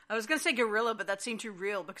I was going to say gorilla, but that seemed too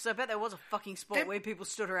real, because I bet there was a fucking sport where people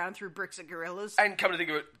stood around through bricks at gorillas. And come to think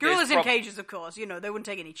of it... Gorillas in cages, of course. You know, they wouldn't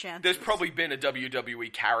take any chances. There's probably been a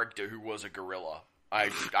WWE character who was a gorilla.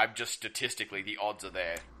 I'm just statistically, the odds are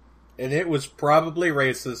there. And it was probably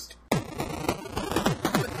racist.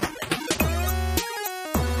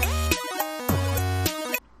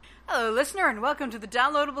 Hello, listener, and welcome to the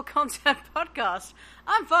Downloadable Content Podcast.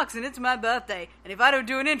 I'm Fox, and it's my birthday. And if I don't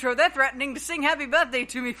do an intro, they're threatening to sing happy birthday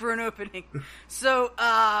to me for an opening. So,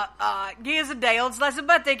 here's a day-old slice of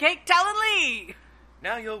birthday cake, Talon Lee!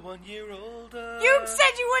 Now you're 1 year older. You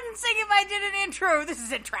said you wouldn't sing if I did an intro. This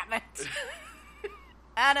is entrapment.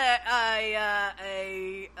 And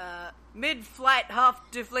a mid-flight,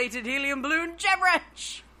 half-deflated helium balloon, Jeb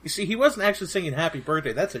Wrench! You see, he wasn't actually singing Happy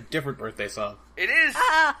Birthday. That's a different birthday song. It is!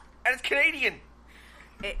 And it's Canadian!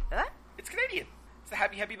 What? It's Canadian. It's the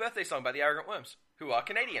Happy Happy Birthday song by the Arrogant Worms, who are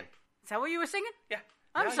Canadian. Is that what you were singing? Yeah.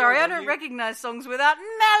 I'm Now sorry, you're I don't 1 year... recognize songs without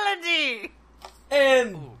melody!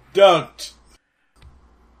 And dunked.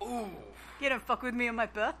 Ooh. You don't fuck with me on my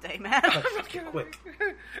birthday, man. Quick.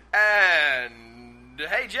 And...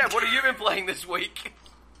 Hey, Jeb, what have you been playing this week?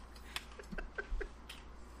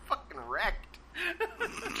 Fucking wrecked.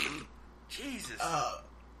 Jesus.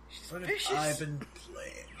 What have I been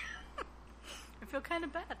playing? I feel kind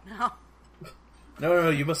of bad now. No,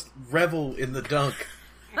 you must revel in the dunk.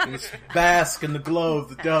 You must bask in the glow of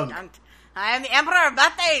the dunk. I am the Emperor of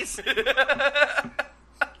Birthdays!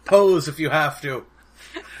 Pose if you have to.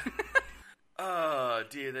 Oh,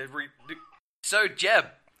 dear. So, Jeb,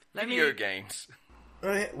 video games.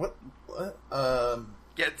 Oh, yeah, what?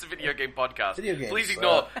 Yeah, it's a video game podcast. Video games. Please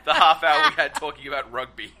ignore the half hour we had talking about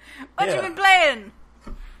rugby. What you been playing?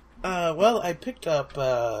 Well, I picked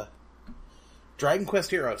up, Dragon Quest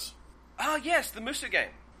Heroes. Oh, yes, the Muso game.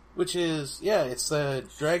 Which is, it's the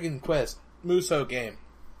Dragon Quest Muso game.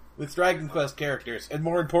 With Dragon Quest characters, and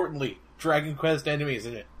more importantly, Dragon Quest enemies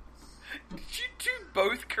in it. Did you two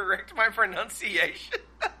both correct my pronunciation?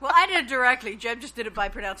 Well, I did it directly. Jeb just did it by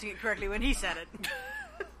pronouncing it correctly when he said it.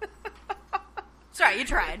 Sorry, you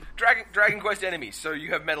tried. Dragon Quest enemies, so you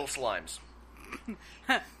have metal slimes.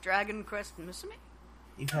 Dragon Quest Musume?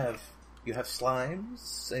 You have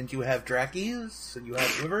slimes, and you have Drakis, and you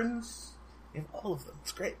have wyverns. You have all of them.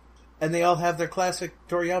 It's great. And they all have their classic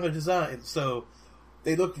Toriyama design, so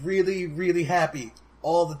they look really, really happy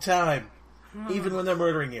all the time, even when they're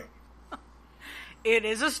murdering you. It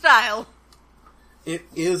is a style. It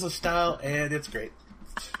is a style, and it's great.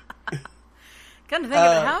 Come to think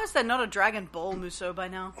of it, how is there not a Dragon Ball Muso by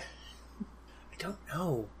now? I don't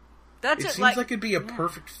know. That's it seems like it'd be a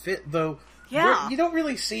perfect fit, though. Yeah. You don't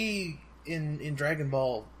really see, in Dragon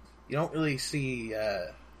Ball, you don't really see,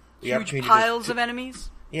 the huge piles of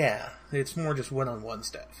enemies? Yeah, it's more just one-on-one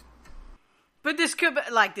stuff. But this could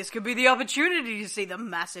be the opportunity to see the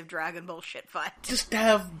massive Dragon Ball shit fight. Just to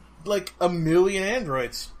have, 1 million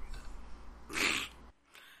androids.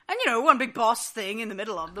 And, one big boss thing in the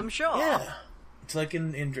middle of them, sure. Yeah. It's like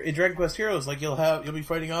in Dragon Quest Heroes, you'll be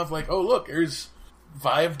fighting off, oh look, there's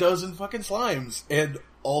 5 dozen fucking slimes, and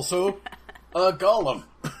also a golem.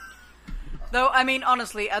 Though, I mean,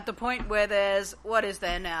 honestly, at the point where what is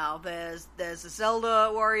there now? There's a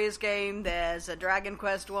Zelda Warriors game, there's a Dragon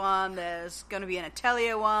Quest one, there's gonna be an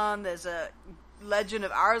Atelier one, there's a Legend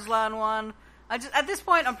of Arslan one. At this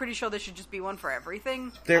point, I'm pretty sure there should just be one for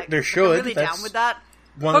everything. There should. I'm really down with that.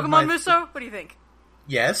 One Pokemon Muso, what do you think?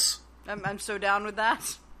 Yes. I'm so down with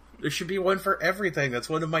that. There should be one for everything. That's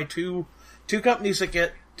one of my two companies that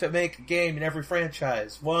get to make a game in every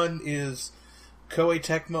franchise. One is Koei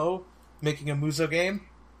Tecmo, making a Muso game.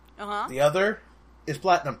 Uh-huh. The other is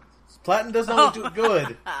Platinum. Platinum doesn't always do it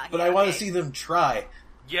good, but I want to see them try.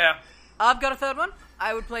 Yeah. I've got a third one.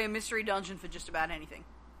 I would play a mystery dungeon for just about anything.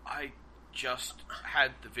 I just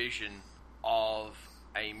had the vision of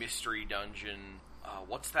a mystery dungeon.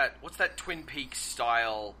 What's that Twin Peaks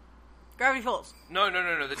style? Gravity Falls. No.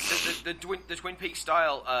 The Twin Peaks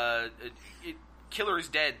style. Killer is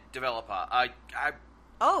Dead developer.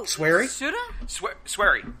 Swery? Suda?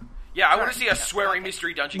 Swery. Yeah, I want to see a Swery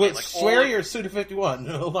mystery dungeon game. Swery or Suda 51?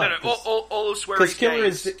 No, all of Swery's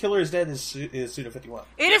Because Killer is Dead is Suda 51.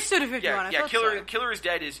 It is Suda 51. Yeah, Killer is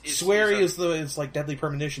Dead is Swery is like Deadly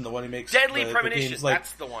Premonition, the one who makes Deadly the Premonition. games,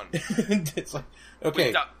 That's the one. It's like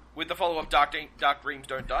okay. With the follow-up Dark Dreams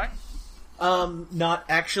Don't Die? Not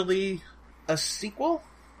actually a sequel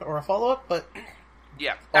or a follow-up, but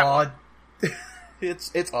yeah, odd.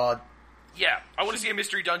 It's odd. Yeah, I want to see a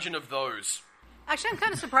mystery dungeon of those. Actually, I'm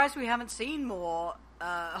kind of surprised we haven't seen more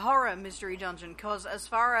horror mystery dungeon, because as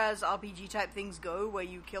far as RPG-type things go, where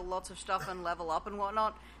you kill lots of stuff and level up and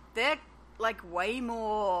whatnot, they're, like way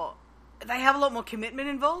more. They have a lot more commitment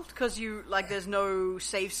involved because there's no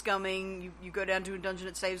save scumming. You go down to a dungeon,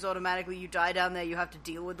 it saves automatically. You die down there, you have to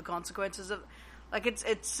deal with the consequences of. Like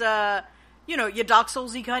it's your Dark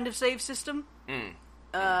Souls-y kind of save system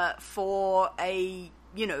for a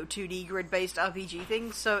 2D grid-based RPG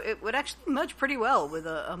thing. So it would actually merge pretty well with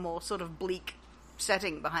a more sort of bleak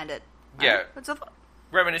setting behind it. Yeah, that's a thought.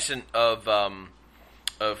 Reminiscent of Binding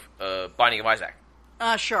of Isaac.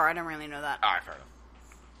 Sure, I don't really know that. Alright, fair enough.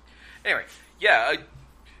 Anyway, yeah,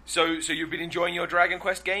 so you've been enjoying your Dragon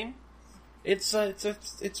Quest game? It's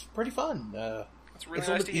pretty fun. It's really it's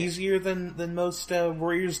a nice little to bit hear. easier than most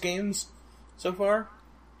Warriors games so far,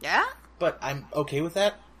 Yeah? but I'm okay with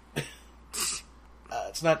that.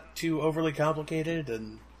 It's not too overly complicated,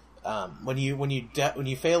 and when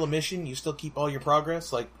you fail a mission, you still keep all your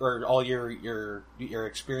progress, or all your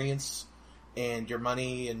experience and your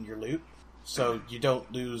money and your loot, so you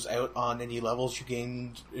don't lose out on any levels you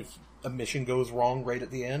gained if a mission goes wrong right at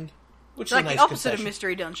the end. Which It's like is a nice the opposite concession. of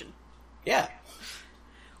Mystery Dungeon. Yeah.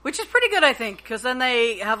 Which is pretty good, I think, because then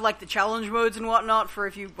they have, the challenge modes and whatnot for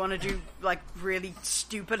if you want to do, really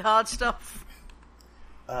stupid hard stuff.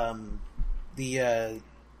 The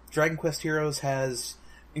Dragon Quest Heroes has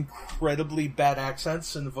incredibly bad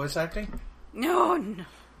accents in the voice acting, No.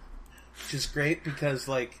 which is great because,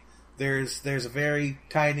 there's a very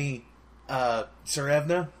tiny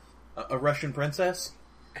Tsarevna, a Russian princess,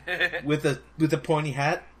 with a pointy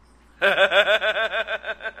hat.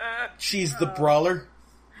 She's the brawler.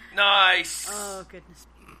 Nice! Oh, goodness.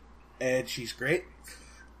 And she's great.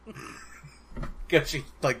 Because she,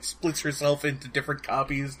 splits herself into different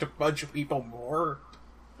copies to punch people more.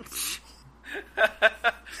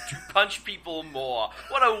 To punch people more.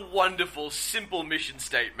 What a wonderful, simple mission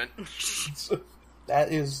statement.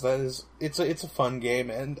 It's a fun game,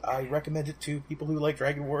 and I recommend it to people who like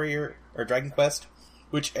Dragon Warrior, or Dragon Quest,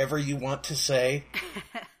 whichever you want to say.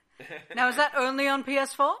 Now, is that only on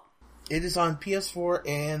PS4? It is on PS4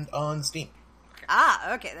 and on Steam.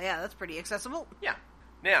 Ah, okay, yeah, that's pretty accessible. Yeah.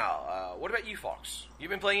 Now, what about you, Fox? You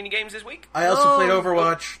been playing any games this week? I also played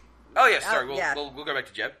Overwatch. Oh, yes, sorry, yeah. we'll go back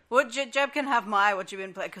to Jeb. Jeb can have what you've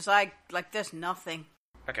been playing, because there's nothing.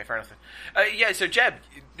 Okay, fair enough. Yeah, so Jeb,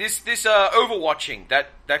 this Overwatching,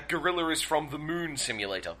 that gorilla is from the Moon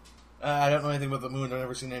Simulator. I don't know anything about the moon. I've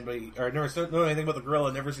never seen anybody, or I never know anything about the gorilla.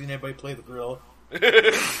 I've never seen anybody play the gorilla.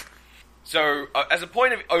 So, as a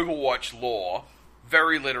point of Overwatch lore,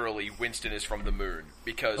 very literally, Winston is from the moon,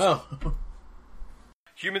 because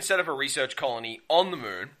humans set up a research colony on the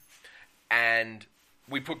moon, and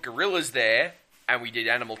we put gorillas there, and we did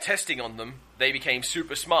animal testing on them. They became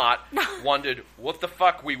super smart, wondered what the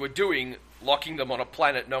fuck we were doing, locking them on a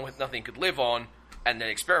planet nothing could live on, and then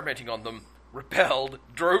experimenting on them, rebelled,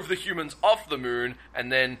 drove the humans off the moon,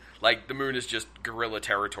 and then, the moon is just gorilla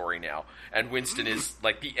territory now. And Winston is,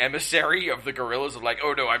 the emissary of the gorillas of,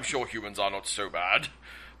 oh no, I'm sure humans are not so bad.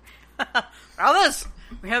 Brothers,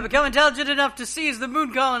 we have become intelligent enough to seize the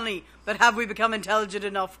moon colony, but have we become intelligent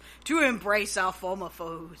enough to embrace our former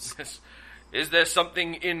foes? Is there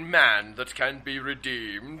something in man that can be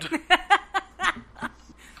redeemed? I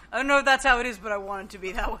don't know if that's how it is, but I want it to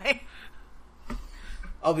be that way.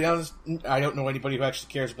 I'll be honest, I don't know anybody who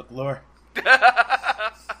actually cares about the lore.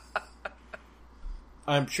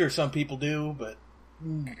 I'm sure some people do, but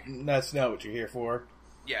that's not what you're here for.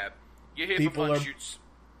 Yeah, you're here People for fun are- shoots.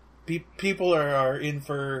 People are in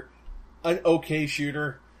for an okay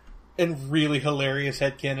shooter and really hilarious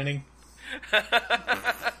headcanoning.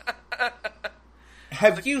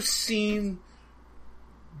 Have you seen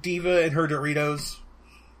Diva and her Doritos?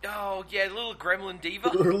 Oh yeah, little gremlin diva.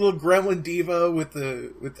 Her little gremlin diva with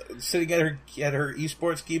sitting at her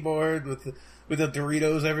esports keyboard with the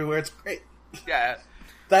Doritos everywhere. It's great. Yeah,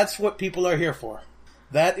 That's what people are here for.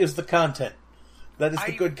 That is the content. That is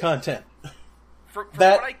the good content. from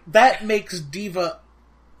what That makes Diva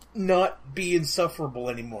not be insufferable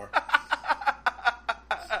anymore.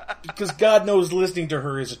 Because God knows listening to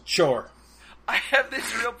her is a chore. I have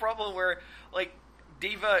this real problem where,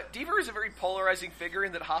 Diva is a very polarizing figure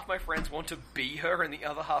in that half my friends want to be her and the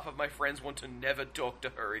other half of my friends want to never talk to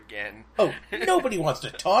her again. Oh, nobody wants to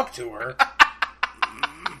talk to her.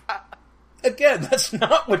 Again, that's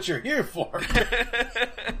not what you're here for.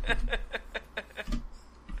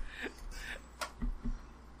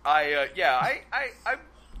 I'm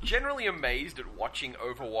generally amazed at watching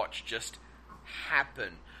Overwatch just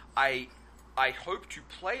happen. I hope to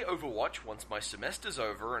play Overwatch once my semester's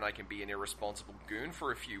over and I can be an irresponsible goon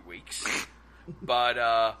for a few weeks. But,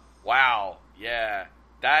 wow, yeah,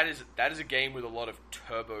 that is a game with a lot of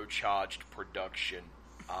turbocharged production.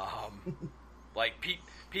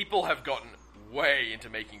 People have gotten way into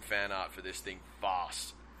making fan art for this thing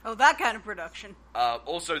fast. Oh, that kind of production.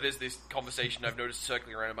 Also, there's this conversation I've noticed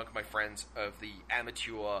circling around among my friends of the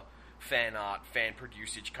amateur fan art, fan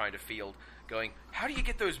produced kind of field, going, how do you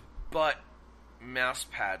get those butt mouse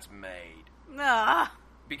pads made? Ah.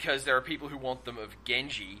 Because there are people who want them of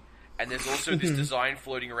Genji, and there's also this design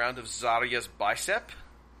floating around of Zarya's bicep.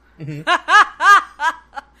 Okay,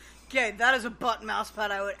 that is a butt mouse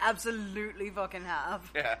pad I would absolutely fucking have.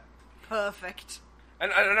 Yeah. Perfect.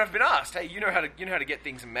 And I've been asked, hey, you know how to get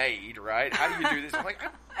things made, right? How do you do this? I'm like,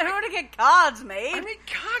 I don't want to get cards made. I make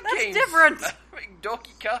card That's games. different. I make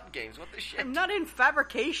dorky card games. What the shit? I'm not in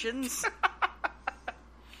fabrications.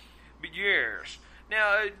 But yes.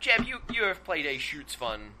 Now, Jeb, you have played a Shoots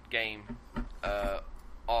Fun game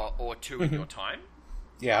or two in your time.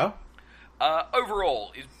 Yeah.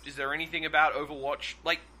 Overall, is there anything about Overwatch?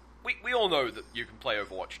 Like, we all know that you can play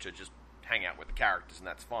Overwatch to just hang out with the characters, and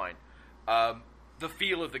that's fine. The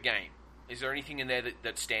feel of the game. Is there anything in there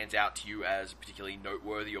that stands out to you as particularly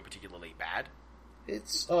noteworthy or particularly bad?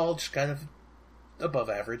 It's all just kind of above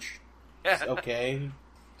average. It's okay.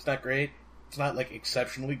 It's not great. It's not, like,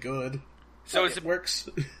 exceptionally good. So it works.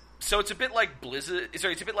 So it's a bit like Blizzard.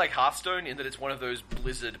 Sorry, it's a bit like Hearthstone in that it's one of those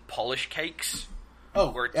Blizzard polish cakes.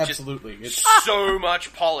 Oh, where it's absolutely. It's so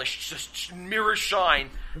much polish, just mirror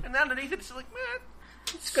shine, and underneath it's like, man,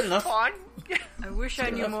 it's good enough. Fine. I wish I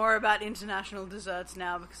knew more about international desserts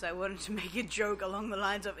now, because I wanted to make a joke along the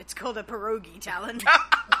lines of, it's called a pierogi, Talon.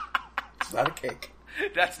 It's not a cake.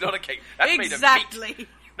 That's not a cake. That's exactly. made of meat.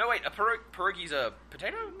 No, wait, a pierogi's a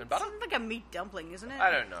potato and butter? It's like a meat dumpling, isn't it?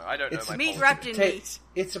 I don't know. It's my meat polish. wrapped in meat.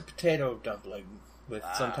 It's a potato dumpling. With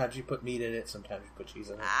sometimes you put meat in it, sometimes you put cheese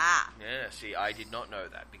in it. Yeah, see, I did not know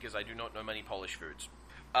that, because I do not know many Polish foods.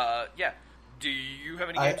 Yeah. Do you have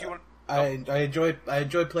any games you want... I enjoy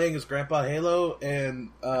playing as Grandpa Halo,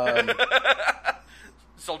 and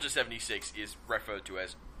Soldier 76 is referred to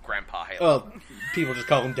as Grandpa Halo. Well, people just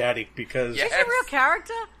call him Daddy because He's a real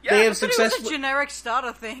character? Yeah, they have It was a generic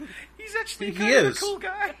starter thing. He's actually He kind of a is. cool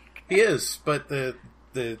guy. He is, but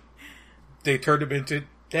they turned him into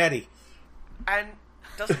Daddy. And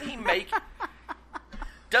doesn't he make...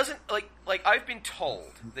 Like, I've been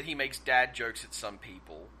told that he makes dad jokes at some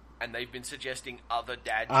people, and they've been suggesting other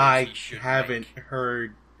dad jokes he should haven't make.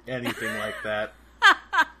 heard anything like that.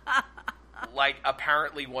 Like,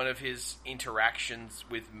 apparently one of his interactions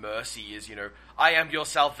with Mercy is, I am your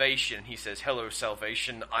salvation. He says, hello,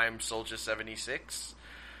 salvation, I'm Soldier 76.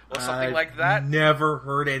 Or something like that. Never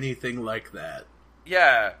heard anything like that.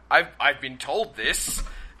 Yeah, I've been told this.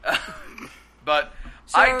 But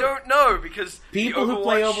So, I don't know, because people who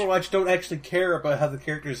play Overwatch don't actually care about how the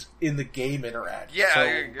characters in the game interact. Yeah, so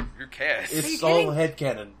who cares? it's all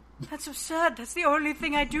headcanon. That's absurd. That's the only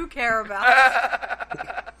thing I do care about.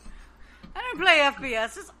 I don't play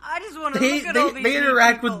FPS. I just want to look at all these They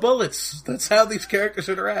interact people. with bullets. That's how these characters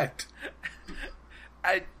interact.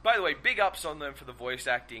 By the way, big ups on them for the voice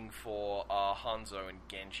acting for Hanzo and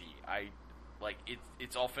Genji.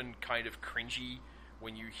 It's often kind of cringy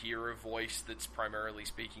when you hear a voice that's primarily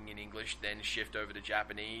speaking in English, then shift over to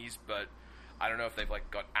Japanese, but I don't know if they've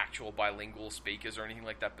got actual bilingual speakers or anything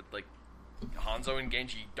like that, but Hanzo and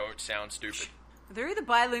Genji don't sound stupid. They're either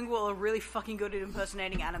bilingual or really fucking good at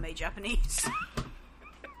impersonating anime Japanese.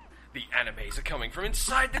 The animes are coming from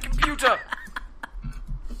inside the computer!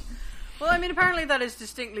 Well, I mean, apparently that is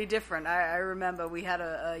distinctly different. I remember we had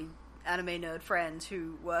a anime nerd friend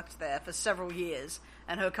who worked there for several years,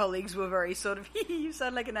 and her colleagues were very sort of, you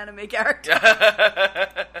sound like an anime character.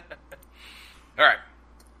 Alright.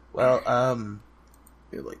 Well,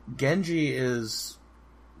 Genji is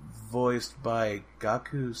voiced by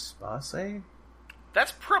Gaku Spase?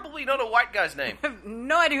 That's probably not a white guy's name. I have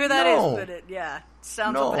no idea who that is, but it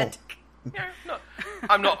sounds authentic. Yeah, no.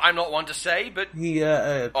 I'm not one to say, but he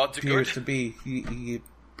odds are appears good. to be he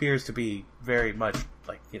appears to be very much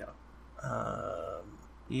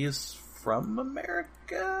he is from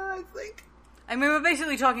America, I think. I mean, we're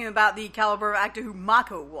basically talking about the caliber of actor who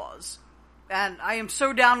Mako was, and I am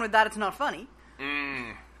so down with that it's not funny.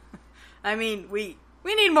 I mean, we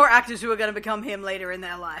need more actors who are going to become him later in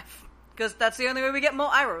their life, because that's the only way we get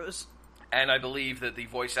more arrows. And I believe that the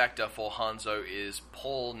voice actor for Hanzo is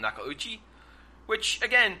Paul Nakauchi, which,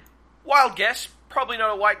 again, wild guess, probably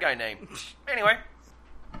not a white guy name. Anyway,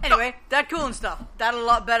 that cool and stuff. That a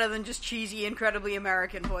lot better than just cheesy, incredibly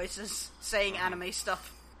American voices saying anime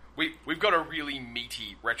stuff. we've got a really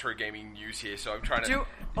meaty retro gaming news here, so I'm trying to...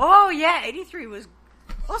 Oh yeah, 83 was...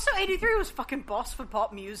 Also, 83 was fucking boss for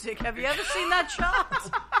pop music. Have you ever seen that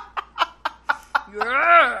chart?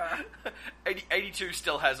 Yeah! 82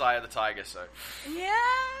 still has Eye of the Tiger, so... Yeah,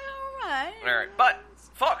 Alright, but,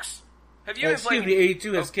 Fox, have you been playing... Excuse me,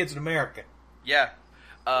 82 has kids in America. Yeah.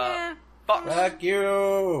 Yeah. Fox. Fuck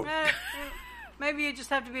you! Maybe you just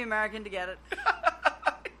have to be American to get it.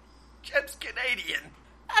 Jeb's Canadian.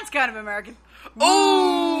 That's kind of American.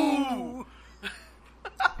 Ooh!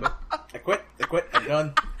 I quit. I'm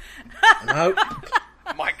done. I'm out.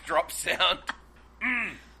 Mic drop sound.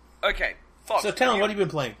 Okay, Fox. So tell him, what have you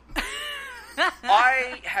been playing?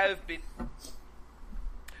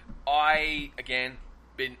 Again,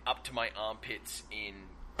 been up to my armpits in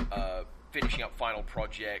finishing up final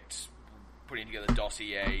projects, putting together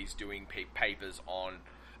dossiers, doing papers on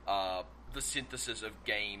the synthesis of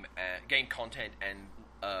game content and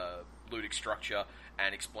ludic structure,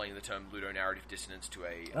 and explaining the term ludonarrative dissonance to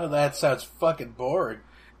a... Oh, that sounds fucking boring.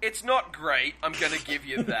 It's not great, I'm going to give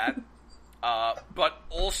you that. But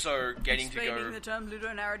also getting to go... Explaining the term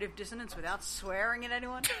ludonarrative dissonance without swearing at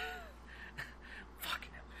anyone? Fucking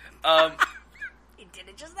hell. He did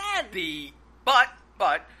it just then! But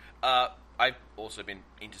I've also been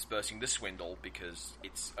interspersing the swindle because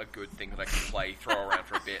it's a good thing that I can play, throw around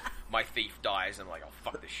for a bit. My thief dies, and I'm like, oh,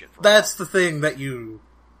 fuck this shit for That's the thing that you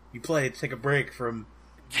play to take a break from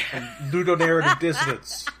ludonarrative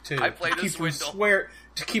dissonance. I play the swindle.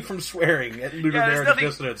 To keep from swearing at ludonarrative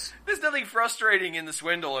dissonance. There's nothing frustrating in the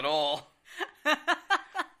swindle at all.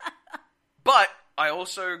 But I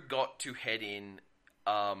also got to head in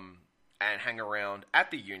and hang around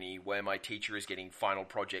at the uni where my teacher is getting final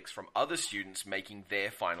projects from other students making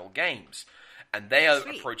their final games. And they are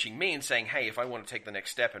approaching me and saying, hey, if I want to take the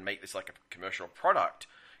next step and make this like a commercial product,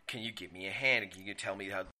 can you give me a hand and can you tell me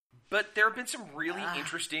how... But there have been some really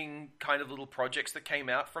interesting kind of little projects that came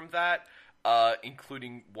out from that,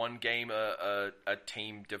 including one game a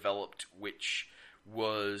team developed, which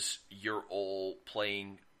was you're all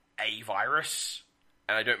playing a virus.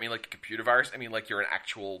 And I don't mean like a computer virus. I mean like you're an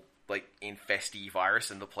actual like infesty virus,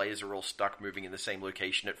 and the players are all stuck moving in the same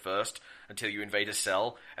location at first until you invade a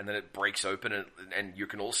cell, and then it breaks open and you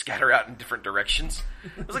can all scatter out in different directions.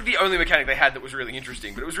 It was like the only mechanic they had that was really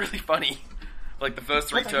interesting, but it was really funny. Like the first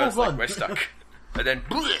 3 turns, like we're stuck, and then.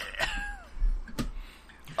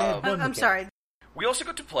 I'm sorry. We also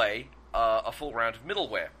got to play a full round of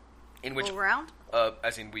middleware, in which full round,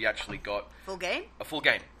 as in we actually got full game. A full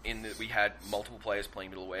game in that we had multiple players playing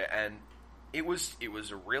middleware, and it was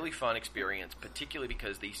a really fun experience, particularly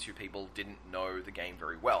because these two people didn't know the game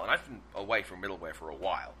very well, and I've been away from middleware for a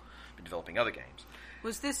while, been developing other games.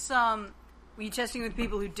 Was this were you testing with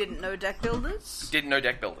people who didn't know deck builders? Didn't know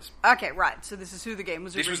deck builders. Okay, right. So this is who the game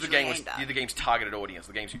was. This was the aimed at. game's targeted audience.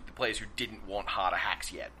 The players who didn't want harder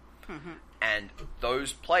hacks yet, and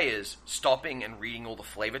those players stopping and reading all the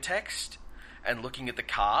flavor text and looking at the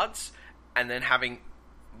cards, and then having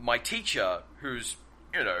my teacher, who's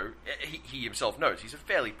he himself knows he's a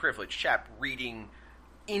fairly privileged chap, reading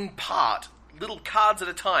in part, little cards at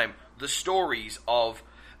a time, the stories of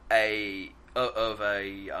a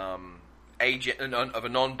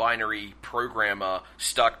non-binary programmer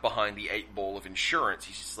stuck behind the 8 ball of insurance.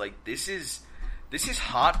 He's just like, this is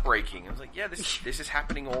heartbreaking. I was like, yeah, this is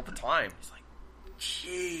happening all the time. He's like,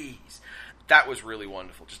 jeez. That was really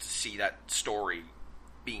wonderful, just to see that story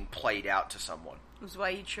being played out to someone. It was why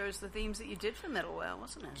you chose the themes that you did for middleware,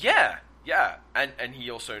 wasn't it? Yeah. And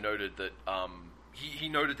he also noted that he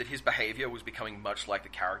noted that his behavior was becoming much like the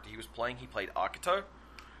character he was playing. He played Akito.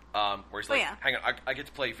 Where he's like, hang on, I get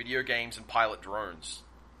to play video games and pilot drones.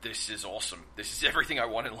 This is awesome. This is everything I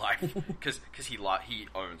want in life. Because he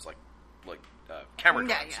owns like camera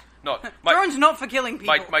drones. Yeah. Drones not for killing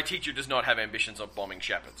people. My teacher does not have ambitions of bombing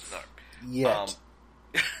shepherds. No. Yet.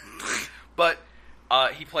 But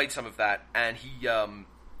he played some of that, and he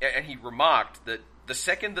remarked that the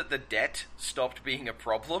second that the debt stopped being a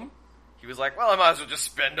problem, he was like, well, I might as well just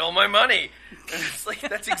spend all my money. And it's like,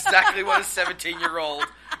 that's exactly what a 17-year-old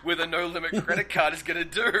with a no-limit credit card is going to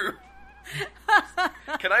do.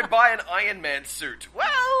 Can I buy an Iron Man suit? Well...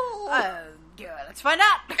 yeah, let's find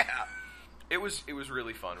out. Yeah. It was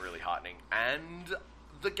really fun, really heartening. And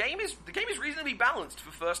the game is reasonably balanced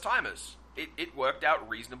for first-timers. It worked out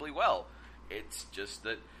reasonably well. It's just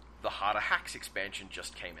that the Harder Hacks expansion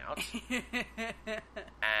just came out.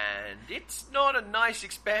 And it's not a nice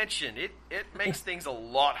expansion. It makes things a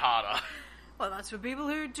lot harder. Well, that's for people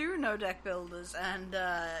who do know deck builders and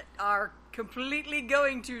are completely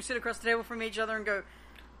going to sit across the table from each other and go,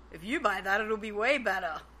 if you buy that, it'll be way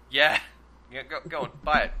better. Yeah, go on,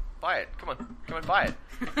 buy it. Buy it. Come on, buy it.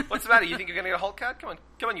 What's the matter? You think you're going to get a Hulk card? Come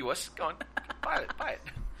on, you wuss. Go on, buy it.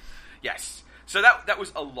 Yes. So that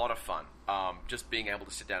was a lot of fun. Just being able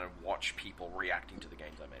to sit down and watch people reacting to the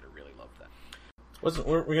games I made. I really loved that.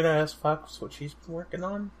 Weren't we going to ask Fox what she's been working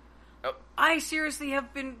on? Oh. I seriously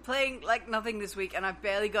have been playing like nothing this week, and I've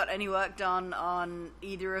barely got any work done on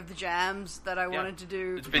either of the jams that I wanted to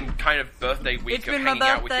do. It's been kind of birthday week It's of been my hanging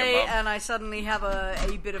out with your birthday, mum. and I suddenly have a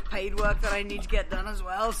bit of paid work that I need to get done as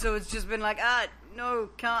well, so it's just been like, no,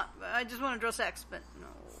 can't. I just want to draw sex, but no.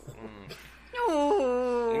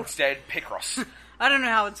 No. Instead, Picross. I don't know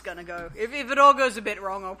how it's gonna go. If it all goes a bit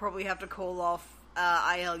wrong, I'll probably have to call off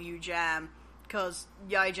ILU Jam, because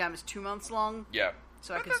Yai Jam is 2 months long. Yeah.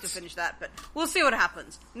 So I can still finish that, but we'll see what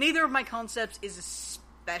happens. Neither of my concepts is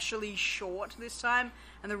especially short this time,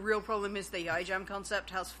 and the real problem is the Yai Jam concept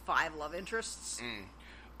has 5 love interests,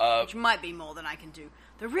 which might be more than I can do.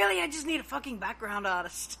 Though really, I just need a fucking background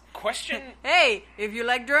artist. Question... Hey, if you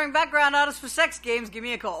like drawing background artists for sex games, give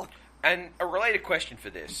me a call. And a related question for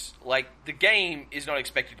this. Like, the game is not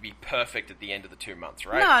expected to be perfect at the end of the 2 months,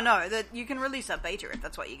 right? No, that you can release a beta if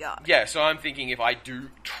that's what you got. Yeah, so I'm thinking if I do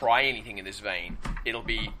try anything in this vein, it'll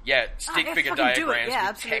be, stick figure diagrams with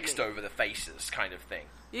absolutely. text over the faces kind of thing.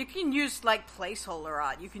 You can use, like, placeholder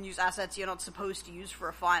art. You can use assets you're not supposed to use for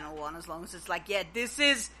a final one, as long as it's like, this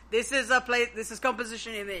is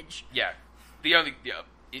composition image. Yeah.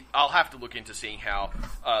 I'll have to look into seeing how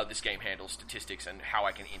this game handles statistics and how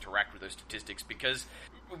I can interact with those statistics because,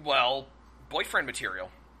 well, boyfriend material.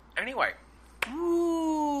 Anyway.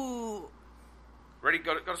 Ooh. Ready?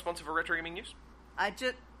 Got a sponsor for Retro Gaming News?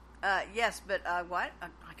 Yes, but what? I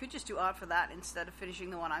could just do art for that instead of finishing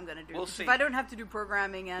the one I'm going to do. We'll see. If I don't have to do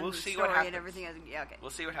programming and see story what happens. and everything, yeah, okay. We'll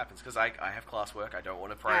see what happens because I have classwork. I don't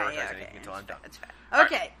want to prioritize anything until I'm done. That's fair.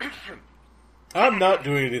 Okay. I'm not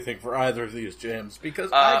doing anything for either of these jams because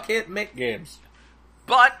I can't make games.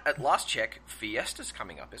 But at last check, Fiesta's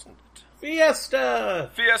coming up, isn't it?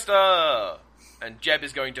 Fiesta! And Jeb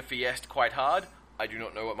is going to Fiesta quite hard. I do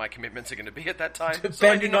not know what my commitments are going to be at that time.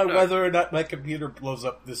 Depending on whether or not my computer blows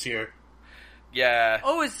up this year. Yeah.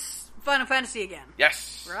 Oh, it's Final Fantasy again.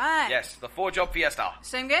 Yes. Right. Yes, the 4-job Fiesta.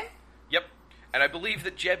 Same game? Yep. And I believe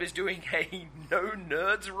that Jeb is doing a no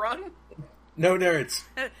nerds run. No nerds.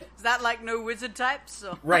 Is that like no wizard types?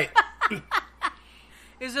 Or? Right.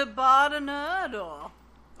 Is a bard a nerd or?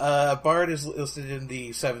 Bard is listed in the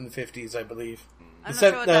 750s, I believe. I'm not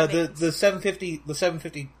sure what that means. The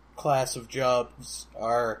 750 class of jobs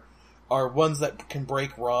are ones that can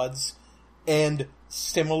break rods and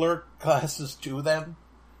similar classes to them.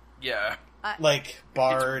 Yeah. Like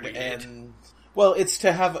Bard and... Well, it's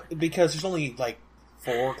to have... Because there's only,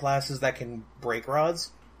 4 classes that can break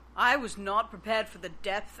rods. I was not prepared for the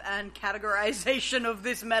depth and categorization of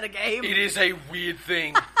this metagame. It is a weird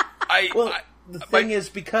thing. The thing is,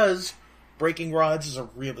 because breaking rods is a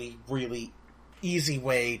really, really easy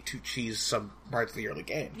way to cheese some parts of the early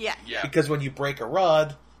game. Yeah. Because when you break a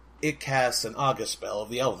rod, it casts an August spell of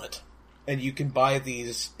the element. And you can buy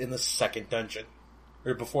these in the second dungeon.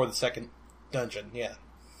 Or before the second dungeon, yeah.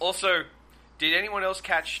 Also, did anyone else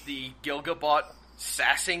catch the Gilgabot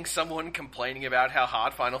sassing someone complaining about how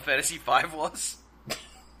hard Final Fantasy V was?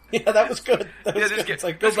 Yeah, that was good. It's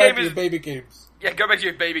like, go back to your baby games. Yeah, go back to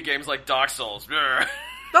your baby games like Dark Souls.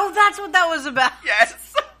 Oh, that's what that was about.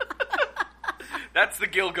 Yes! That's the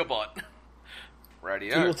Gilgabot.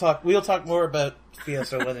 Radio. We'll talk more about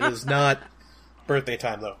Fiesta when it is not birthday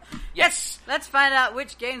time, though. Yes! Let's find out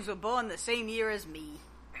which games were born the same year as me.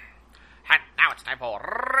 And now it's time for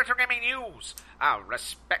Retro Gaming News. And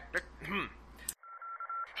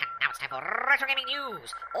now it's time for Retro Gaming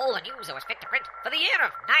News. All the news that was fit to print for the year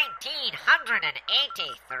of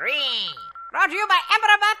 1983. Brought to you by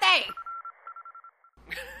Emperor Birthday!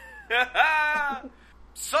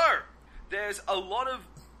 So, there's a lot of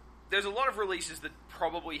releases that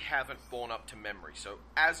probably haven't borne up to memory. So,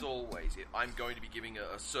 as always, I'm going to be giving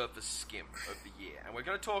a surface skim of the year. And we're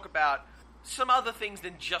going to talk about some other things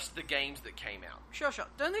than just the games that came out. Sure.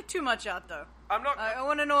 Don't leave too much out, though. I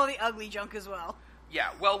want to know all the ugly junk as well. Yeah,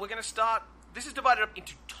 well, we're going to start... This is divided up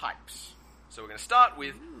into types. So we're going to start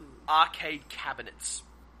with arcade cabinets.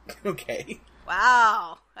 Okay.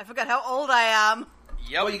 Wow. I forgot how old I am.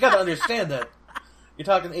 Yep. Well, you got to understand that you're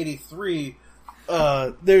talking 83.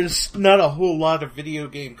 There's not a whole lot of video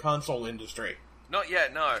game console industry. Not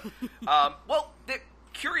yet, no. Well,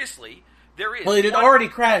 curiously, there is... Well, it had already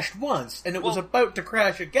crashed once, and it was about to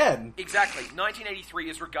crash again. Exactly. 1983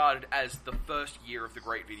 is regarded as the first year of the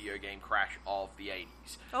great video game crash of the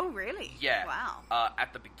 80s. Oh, really? Yeah. Wow.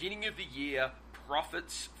 At the beginning of the year,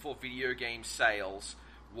 profits for video game sales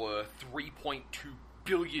were $3.2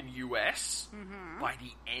 billion US. Mm-hmm. By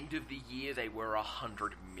the end of the year, they were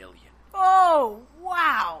 $100 million. Oh,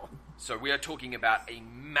 wow. So we are talking about a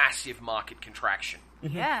massive market contraction.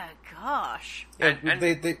 Yeah, gosh. And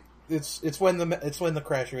it's when the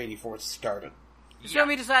Crash of '84 started. So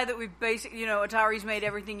we decide that we've basically, Atari's made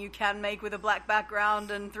everything you can make with a black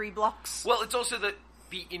background and 3 blocks. Well, it's also that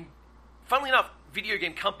funnily enough, video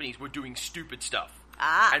game companies were doing stupid stuff.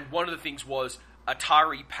 Ah. And one of the things was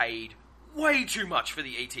Atari paid way too much for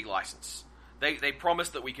the ET license. They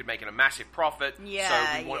promised that we could make it a massive profit.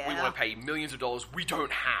 Yeah, so we want to pay millions of dollars we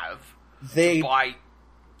don't have They to buy.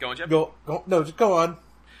 Go on, Jeff. Just go on.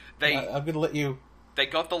 I'm going to let you. They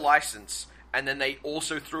got the license, and then they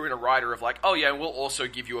also threw in a rider of like, oh yeah, and we'll also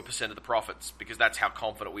give you a % of the profits because that's how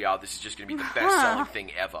confident we are. This is just going to be the best selling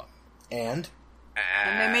thing ever. And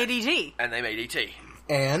they made E.T. And they made E.T.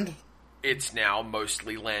 And it's now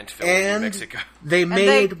mostly landfill in New Mexico. They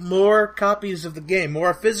made more copies of the game,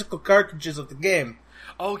 more physical cartridges of the game.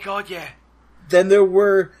 Oh god, yeah. Than there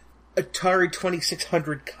were Atari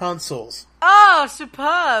 2600 consoles. Oh,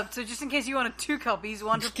 superb! So just in case you wanted 2 copies,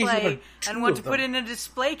 one to Just in case you play wanted and 2 one of to them. put in a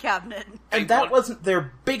display cabinet. And that wasn't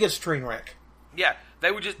their biggest train wreck. Yeah,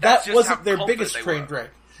 they were just. That just wasn't how their confident biggest they train were. wreck.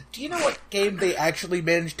 Do you know what game they actually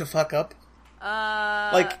managed to fuck up?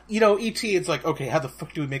 Uh, E.T., it's like, okay, how the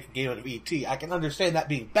fuck do we make a game out of E.T.? I can understand that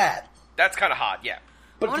being bad. That's kind of hard, yeah. I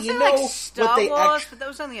But want do to you say know like Star what they Wars, but that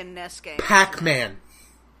was only a NES game. Pac-Man.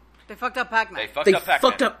 They fucked up Pac-Man. They fucked They up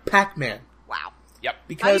Pac-Man. fucked up Pac-Man. Wow. Yep. How do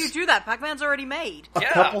Because you do that? Pac-Man's already made. a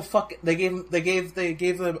Yeah. couple fucking... They gave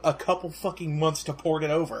them a couple fucking months to port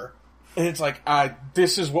it over. And it's like,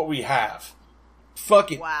 this is what we have.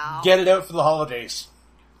 Fuck it. Wow. Get it out for the holidays.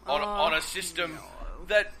 On a system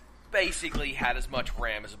that basically had as much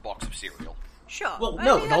RAM as a box of cereal. Sure. Well, I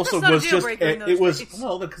no, mean, it that's also not a was deal just... breaker in It those was... days.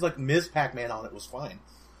 Well, because, like, Ms. Pac-Man on it was fine.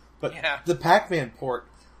 But Yeah. the Pac-Man port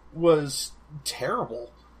was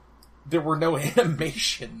terrible. There were no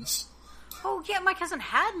animations. Oh, yeah, my cousin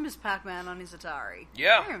had Miss Pac-Man on his Atari.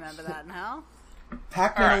 Yeah. I remember that now.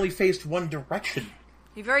 Pac-Man Alright. only faced one direction.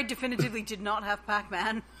 He very definitively did not have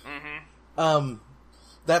Pac-Man.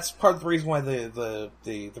 That's part of the reason why the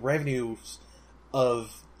revenues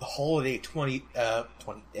of the holiday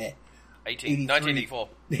 1984.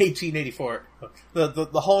 1884,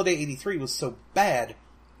 the holiday 83 was so bad.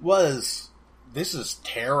 This is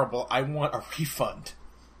terrible. I want a refund.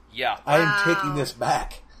 Yeah. I am taking this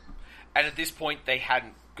back. And at this point, they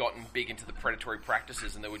hadn't gotten big into the predatory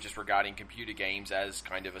practices, and they were just regarding computer games as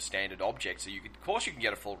kind of a standard object. So of course you can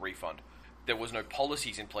get a full refund. There was no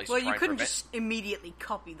policies in place Well, to try you and couldn't prevent. just immediately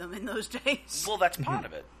copy them in those days. Well, that's part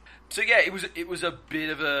of it. So yeah, it was a bit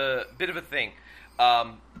of a thing.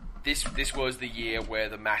 This was the year where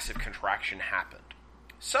the massive contraction happened.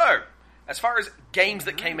 So, as far as games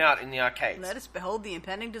that came out in the arcades, Let us behold the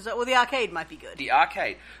impending disaster. Well, the arcade might be good. the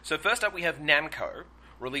arcade. So first up, we have Namco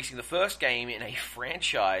releasing the first game in a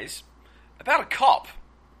franchise about a cop.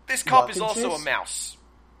 This cop is also a Lock-and-chase? mouse.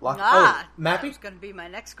 that Mappy? was going to be my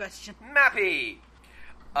next question. Mappy.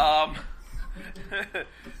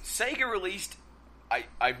 Sega released.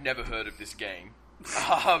 I've never heard of this game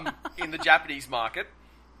in the Japanese market,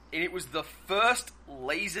 and it was the first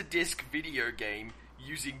Laserdisc video game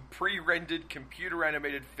using pre-rendered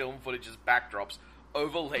computer-animated film footage as backdrops,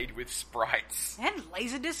 overlaid with sprites. And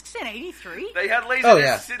Laserdiscs in 83? They had Laserdiscs Oh,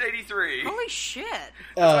 yeah. in '83. Holy shit.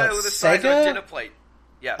 They were the size of a Sega? dinner plate.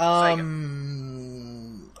 Yeah, Sega.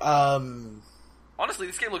 Honestly,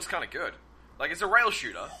 this game looks kind of good. Like, it's a rail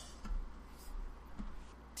shooter.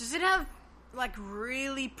 Does it have, like,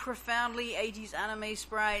 really profoundly 80s anime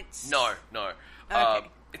sprites? No. Okay.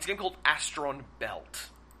 It's a game called Astron Belt.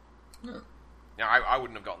 Now, I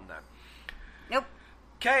wouldn't have gotten that. Nope.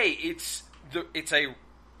 Okay, it's a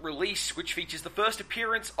release which features the first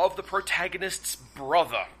appearance of the protagonist's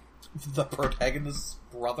brother. The protagonist's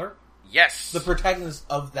brother? Yes, The protagonist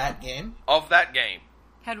of that game? of that game.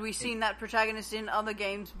 Had we seen that protagonist in other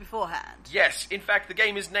games beforehand? Yes, in fact, the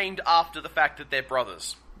game is named after the fact that they're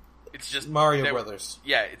brothers. It's just Mario they're- Brothers.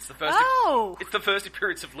 Yeah, it's the first. Oh! It's the first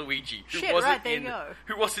appearance of Luigi, who Shit, wasn't right, there in you go.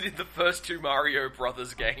 who wasn't in the first 2 Mario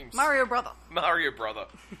Brothers games. Mario Brother. Mario Brother.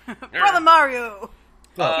 Brother Mario!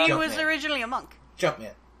 Oh, He was Jumpman. originally a monk.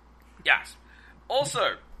 Jumpman. Yes.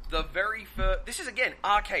 Also, the very first... This is, again,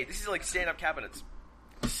 arcade. This is like stand-up cabinets.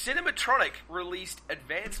 Cinematronic released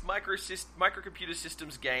Advanced Microcomputer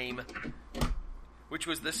Systems game, which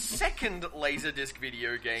was the second Laserdisc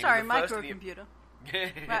video game. Sorry, the first in microcomputer. the-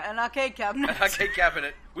 Right, an arcade cabinet. An arcade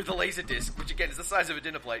cabinet with a Laserdisc, which, again, is the size of a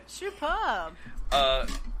dinner plate. Superb.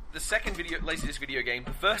 The second Laserdisc video game,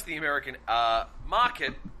 the first in the American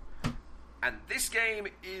market, and this game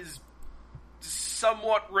is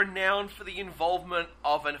somewhat renowned for the involvement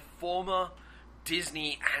of a former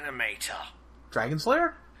Disney animator, Dragon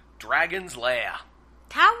Slayer? Dragon's Lair,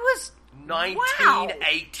 That was...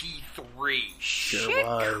 1983. Shit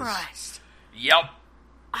was. Christ. Yep.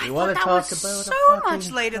 I You thought wanna that talk was about a so fucking-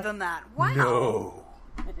 much later than that. Wow. No.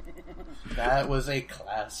 That was a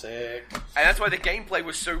classic. And that's why the gameplay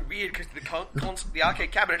was so weird, because the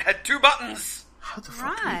arcade cabinet had 2 buttons. How the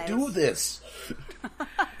fuck Right. do you do this?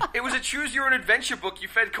 It was a choose-your-own-adventure book you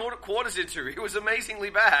fed quarters into. It was amazingly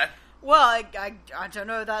bad. Well, I don't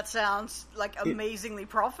know. That sounds like amazingly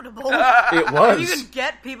profitable. It was. You can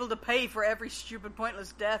get people to pay for every stupid,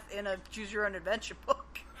 pointless death in a choose-your-own-adventure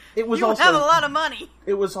book. It was You also, have a lot of money.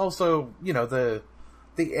 It was also,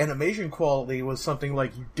 the animation quality was something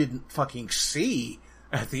like you didn't fucking see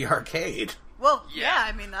at the arcade. Well, Yeah. yeah,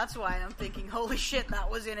 I mean, that's why I'm thinking, holy shit, that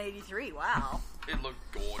was in 83. Wow. It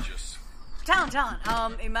looked gorgeous.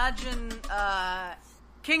 Talent. Imagine,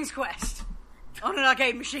 King's Quest on an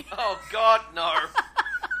arcade machine. Oh, God, no.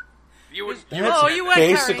 You would Oh, you were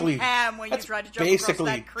basically- carrying ham when you that's tried to jump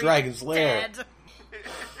basically across that creek. Dragon's Lair. Dead.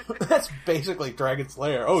 That's basically Dragon's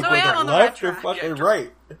Lair. Oh, So was I am that on the left right or track. fucking Yeah,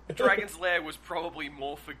 right? Dragon's Lair was probably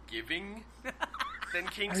more forgiving than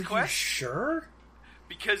King's Are you Quest. sure?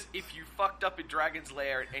 Because if you fucked up in Dragon's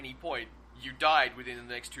Lair at any point, you died within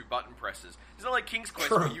the next 2 button presses. It's not like King's Quest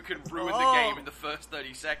where you can ruin the game in the first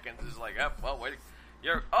 30 seconds. It's like, oh, well, wait.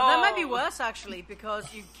 That might be worse, actually,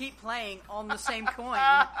 because you keep playing on the same coin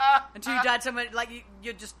until you died somewhere. Like,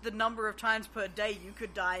 you're just the number of times per day you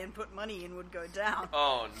could die and put money in would go down.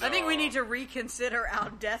 Oh, no. I think we need to reconsider our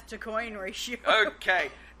death-to-coin ratio. Okay,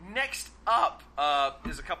 next up,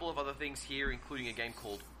 there's a couple of other things here, including a game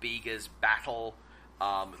called Bega's Battle,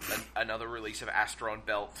 another release of Astron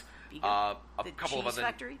Belt, a The couple of Cheese other...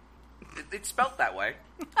 Factory? It's spelt that way.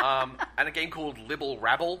 And a game called Libble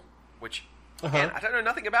Rabble, which, again, I don't know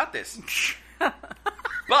nothing about this.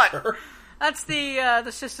 But That's the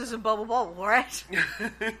Sisters of Bubble Bobble, right?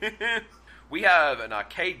 we have an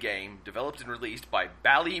arcade game developed and released by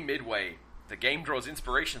Bally Midway. The game draws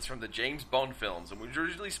inspirations from the James Bond films and was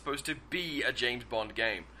originally supposed to be a James Bond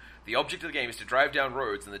game. The object of the game is to drive down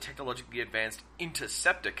roads in the technologically advanced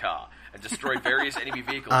Interceptor car and destroy various enemy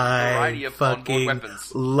vehicles with a variety of onboard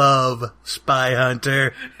weapons. Love Spy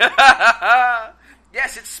Hunter.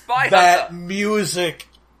 Yes, it's Spy That Hunter. music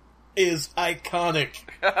is iconic.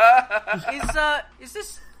 Is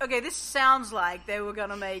this... Okay, this sounds like they were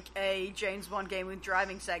gonna make a James Bond game with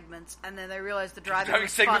driving segments, and then they realized the driving was fun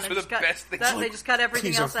segments and were just the cut, best things. they just cut everything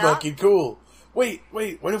These are else out. fucking cool. Wait,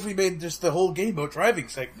 what if we made just the whole game about driving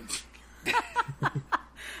segments? I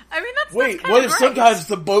mean, that's Wait, kinda what if great. sometimes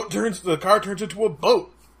the car turns into a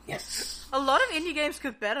boat? Yes. A lot of indie games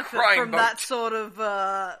could benefit Crime from boat. that sort of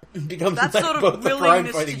Becomes that that sort boat of the crime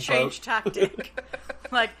willingness to fighting change boat. tactic.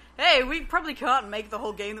 Like, hey, we probably can't make the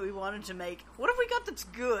whole game that we wanted to make. What have we got that's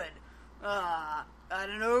good? I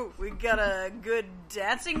don't know. We got a good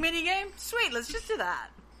dancing minigame? Sweet, let's just do that.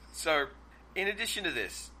 So, in addition to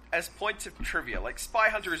this, as points of trivia, like Spy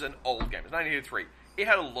Hunter is an old game. It's 1983. It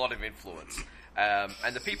had a lot of influence.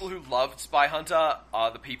 And the people who loved Spy Hunter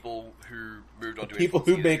are the people who moved on to People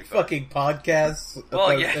who influence make the other. fucking podcasts Well,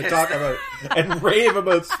 about, yes. and talk about and rave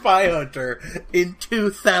about Spy Hunter in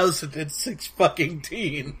 2006 fucking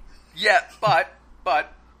teen. Yeah, but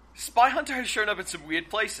Spy Hunter has shown up in some weird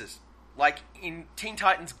places. Like in Teen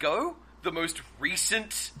Titans Go, the most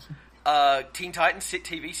recent Teen Titans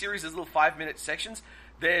TV series, there's little 5-minute sections.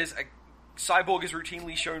 There's a Cyborg is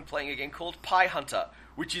routinely shown playing a game called Pie Hunter,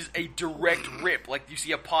 which is a direct rip. Like, you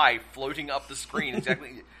see a pie floating up the screen,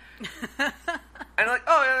 exactly. And like,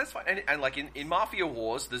 oh, yeah, that's fine. And like in Mafia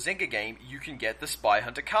Wars, the Zynga game, you can get the Spy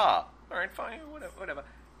Hunter car. Alright, fine, whatever.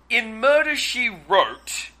 In Murder, She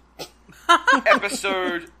Wrote,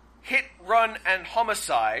 episode Hit, Run, and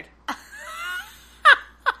Homicide,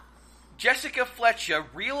 Jessica Fletcher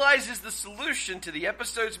realizes the solution to the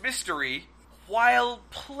episode's mystery while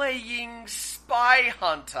playing Spy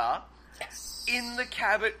Hunter in the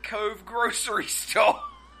Cabot Cove grocery store.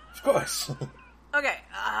 Of course. Okay,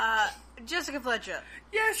 Jessica Fletcher.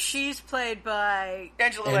 Yes, She's played by...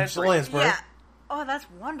 Angela Angela Lansbury. Lansbury. Yeah. Oh, that's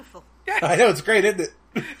wonderful. I know, it's great, isn't it?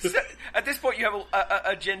 So, at this point, you have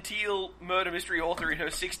a genteel murder mystery author in her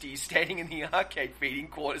 60s standing in the arcade feeding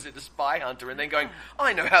quarters into Spy Hunter and then going,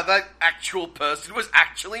 I know how that actual person was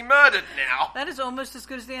actually murdered now. That is almost as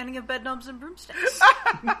good as the ending of Bedknobs and Broomsticks.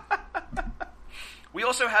 We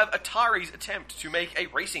also have Atari's attempt to make a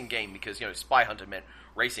racing game because, Spy Hunter meant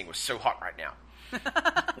racing was so hot right now.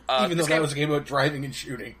 Even though that was a game about driving and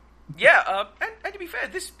shooting. Yeah, and to be fair,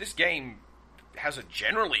 this game has a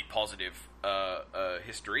generally positive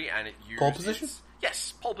history, and it used... Pole Position?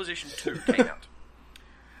 Yes, Pole Position 2 came out.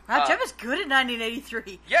 Wow, Jeb is good at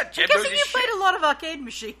 1983. Yeah, Jeb I'm knows guessing his you played shit. a lot of arcade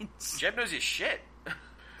machines. Jeb knows his shit.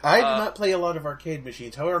 I do not play a lot of arcade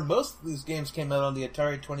machines. However, most of these games came out on the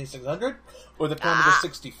Atari 2600 or the Commodore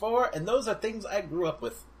 64, and those are things I grew up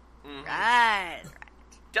with. Mm-hmm. Right.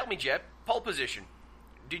 Tell me, Jeb, pole position.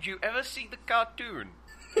 Did you ever see the cartoon?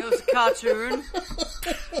 It was a cartoon.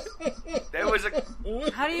 There was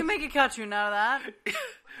a... How do you make a cartoon out of that?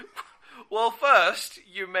 Well, first,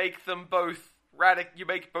 you make them both you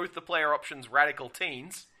make both the player options radical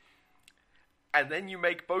teens, and then you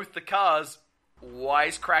make both the cars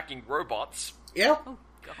wisecracking robots. Yeah. Oh,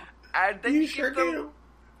 God. And then you give them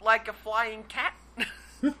like a flying cat.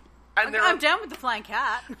 And I'm down with the flying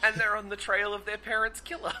cat. And they're on the trail of their parents'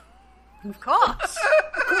 killer. Of course.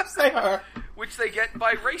 Of course they are. Which they get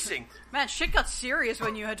by racing. Man, shit got serious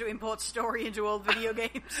when you had to import story into old video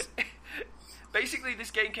games. Basically,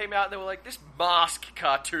 this game came out and they were like, this Mask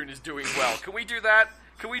cartoon is doing well. Can we do that?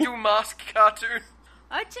 Can we do a Mask cartoon?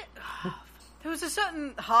 There was a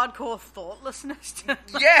certain hardcore thoughtlessness to it.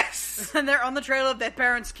 Yes! And they're on the trail of their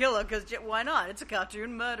parents' killer, because why not? It's a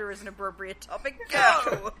cartoon. Murder is an appropriate topic.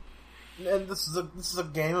 Go! Yeah. And this is a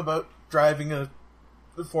game about driving a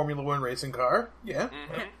Formula One racing car. Yeah.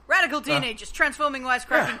 Mm-hmm. Radical teenagers, transforming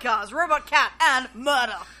wisecracking cars, robot cat, and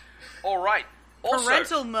murder. All right. Also,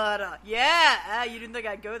 Parental murder. Yeah. You didn't think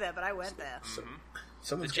I'd go there, but I went there.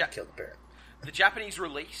 Someone's gonna kill the parent. The Japanese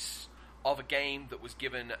release of a game that was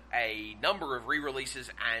given a number of re-releases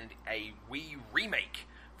and a Wii remake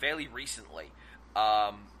fairly recently.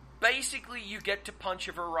 Basically, you get to punch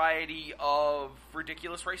a variety of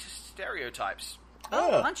ridiculous racist stereotypes.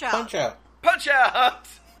 Oh, Punch Out. Punch Out. Punch Out!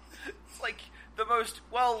 It's like the most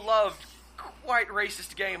well-loved, quite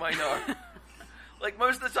racist game I know. Like,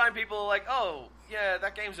 most of the time people are like, oh, yeah,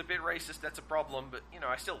 that game's a bit racist, that's a problem, but, you know,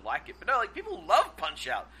 I still like it. But no, like, people love Punch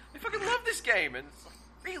Out. They fucking love this game, and it's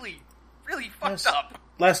really, really fucked up.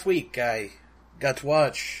 Last week, I got to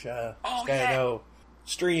watch Skyno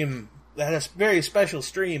stream, had a very special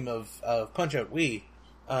stream of Punch Out Wii,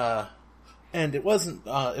 and it wasn't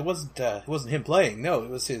him playing. No, it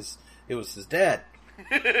was his dad.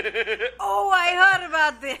 Oh, I heard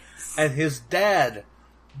about this. And his dad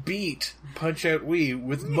beat Punch Out Wii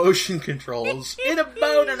with motion controls in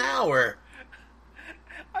about an hour.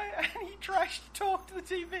 And he tries to talk to the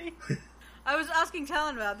TV. I was asking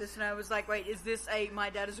Talon about this, and I was like, wait, is this a my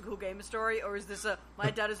dad is a cool gamer story, or is this a my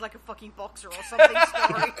dad is like a fucking boxer or something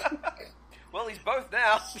story? Well, he's both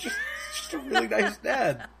now. Just a really nice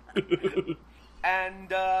dad. And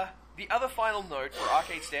the other final note for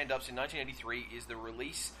arcade stand-ups in 1983 is the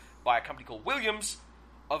release by a company called Williams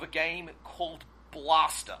of a game called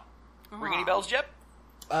Blaster. Ring any bells, Jeb?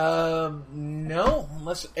 No,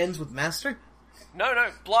 unless it ends with Master. No,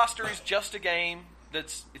 Blaster is just a game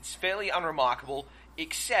it's fairly unremarkable,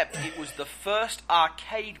 except it was the first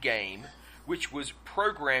arcade game which was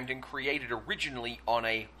programmed and created originally on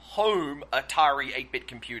a home Atari 8-bit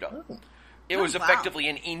computer. Oh. It was effectively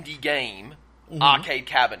an indie game arcade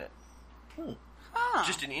cabinet.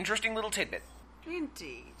 Just an interesting little tidbit.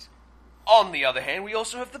 Indeed. On the other hand, we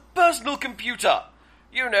also have the personal computer.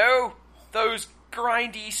 You know, those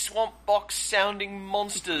grindy swamp box sounding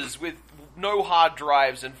monsters with no hard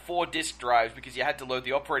drives and 4 disk drives because you had to load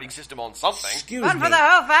the operating system on something. Fun for the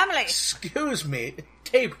whole family. Excuse me.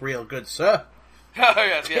 Tape reel, good sir. Oh,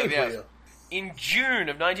 yes. Reel. In June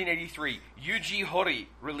of 1983, Yuji Horii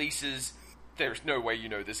releases... There's no way you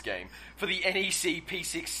know this game. For the NEC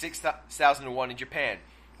P6 6001 in Japan,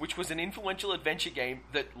 which was an influential adventure game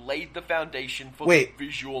that laid the foundation for the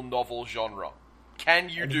visual novel genre. Can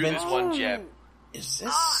you do this one, Jeb? Is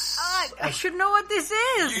this... I should know what this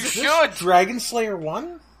is. You should! Dragon Slayer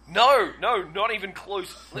 1? No, not even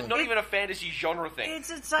close. Not even a fantasy genre thing.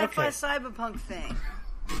 It's a sci-fi cyberpunk thing.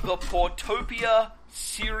 The Portopia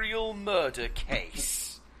serial murder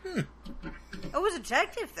case. Oh, it was a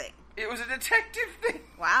detective thing. It was a detective thing.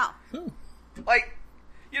 Wow. Like,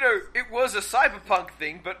 you know, it was a cyberpunk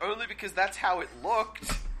thing, but only because that's how it looked.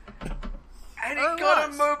 And it got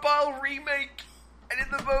a mobile remake. And in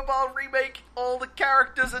the mobile remake, all the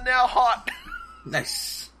characters are now hot.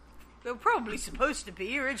 Nice. They were probably supposed to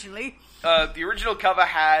be originally. The original cover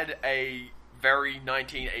had a very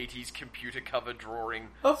 1980s computer cover drawing.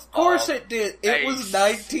 Of course it did. It was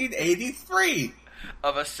 1983.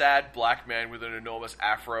 Of a sad black man with an enormous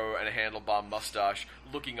afro and a handlebar mustache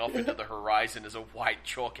looking off into the horizon as a white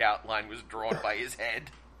chalk outline was drawn by his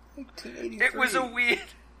head. It was a weird...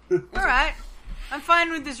 Alright. I'm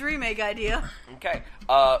fine with this remake idea. Okay.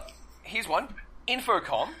 Here's one.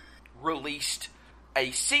 Infocom released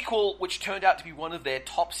a sequel which turned out to be one of their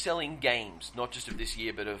top-selling games, not just of this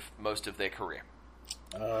year, but of most of their career.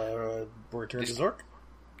 Return to Zork?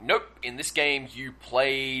 Nope. In this game, you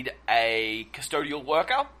played a custodial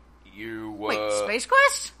worker. You were... Wait, Space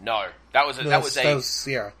Quest? No, that was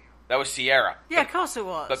Sierra. That was Sierra. Yeah, of course it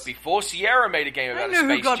was. But before Sierra made a game about a I knew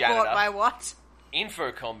space who got janitor, bought by what.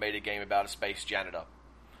 Infocom made a game about a space janitor.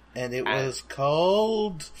 And it was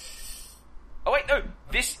called... Oh wait, no,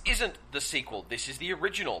 this isn't the sequel. This is the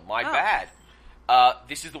original. My bad.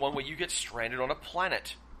 This is the one where you get stranded on a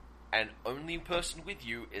planet, and only person with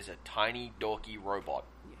you is a tiny, dorky robot.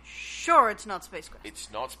 Sure, it's not Space Quest.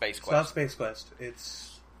 It's not Space It's not Quest. Space Quest.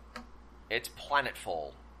 It's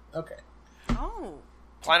Planetfall. okay. Oh.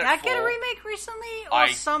 Planetfall. Did that get a remake recently? Or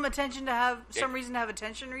I- some reason to have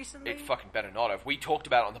attention recently? It fucking better not have. We talked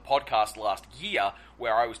about it on the podcast last year,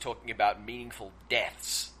 where I was talking about meaningful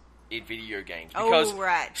deaths in video games. Because,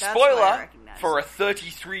 right. That's why I spoiler, recognize for a it.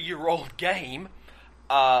 33-year-old game,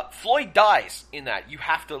 Floyd dies in that. You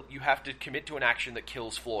have to commit to an action that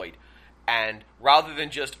kills Floyd. And rather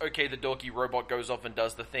than just, okay, the dorky robot goes off and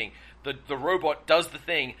does the thing, the robot does the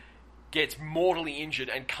thing, gets mortally injured,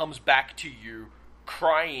 and comes back to you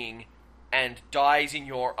crying and dies in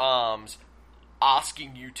your arms,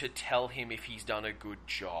 asking you to tell him if he's done a good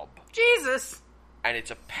job. Jesus! And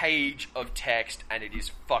it's a page of text, and it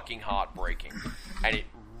is fucking heartbreaking. And it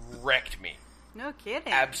wrecked me. No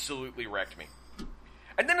kidding. Absolutely wrecked me.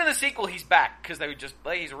 And then in the sequel, he's back, because they were just,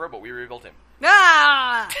 hey, he's a robot, we rebuilt him.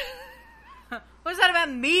 Ah! What's that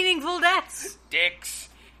about meaningful deaths? Dicks.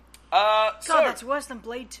 God, that's worse than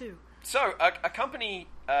Blade 2. So, a company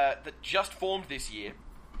that just formed this year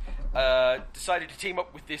decided to team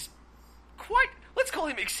up with this let's call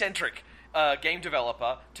him eccentric, game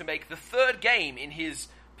developer to make the third game in his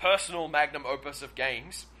personal magnum opus of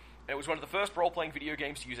games. And it was one of the first role-playing video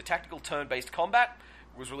games to use a tactical turn-based combat.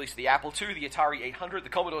 It was released for the Apple II, the Atari 800, the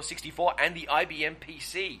Commodore 64, and the IBM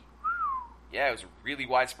PC. Yeah, it was a really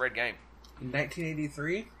widespread game.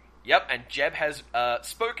 1983? Yep, and Jeb has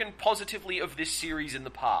spoken positively of this series in the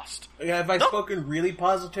past. Have I spoken really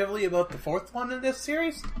positively about the fourth one in this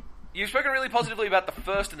series? You've spoken really positively about the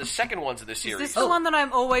first and the second ones of this Is series. this the one that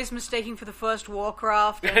I'm always mistaking for the first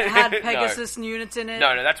Warcraft and it had Pegasus units in it?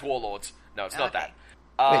 No, that's Warlords. No, it's not Okay.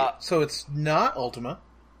 that. Wait, so it's not Ultima?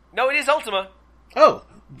 No, it is Ultima. Oh,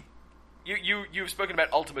 You've spoken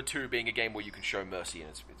about Ultima 2 being a game where you can show mercy, and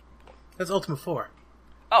it's that's Ultima 4.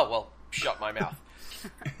 oh, well, shut my mouth.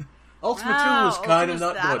 Ultima Wow, 2 was kind of Ultima's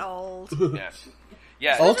not that good. old. Yeah.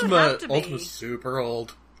 Yeah. have to be. Ultima's super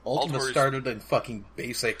old. Ultima Ultima is- started in fucking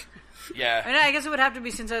basic. Yeah. I guess it would have to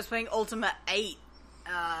be since I was playing Ultima 8.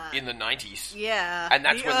 In the 90s. Yeah. And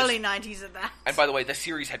that's the when early 90s at that. And by the way, the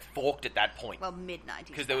series had forked at that point. Well, mid-90s.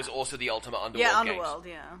 Because there was also the Ultima Underworld Yeah, games. Underworld,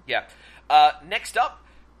 yeah. Yeah. Next up,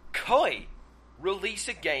 Koi release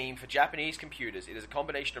a game for Japanese computers. It is a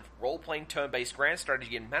combination of role-playing turn-based grand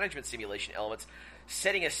strategy and management simulation elements,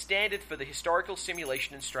 setting a standard for the historical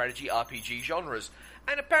simulation and strategy RPG genres.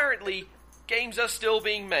 And apparently, games are still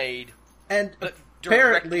being made And that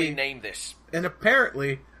directly apparently, name this.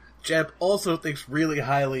 Jeb also thinks really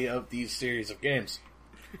highly of these series of games.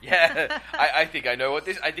 Yeah, I think I know what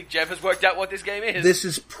this... I think Jeff has worked out what this game is. This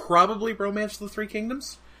is probably Romance of the Three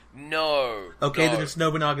Kingdoms? No. Okay, no. then it's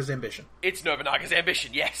Nobunaga's Ambition. It's Nobunaga's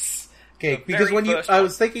Ambition, yes. Okay, The because very when first I one.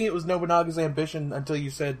 was thinking it was Nobunaga's Ambition until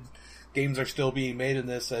you said games are still being made in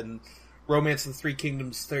this, and Romance of the Three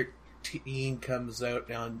Kingdoms 13 comes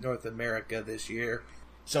out on North America this year.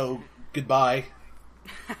 So, goodbye.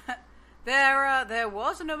 There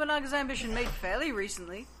was a Nobunaga's Ambition made fairly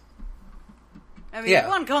recently. I mean, Yeah.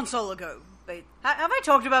 one console ago. Have I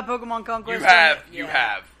talked about Pokemon Conquest? You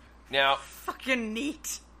have. Now, Fucking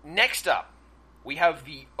neat. next up, we have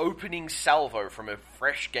the opening salvo from a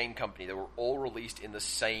fresh game company that were all released in the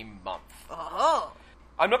same month. Oh.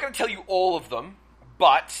 I'm not going to tell you all of them,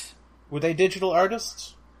 but Were they digital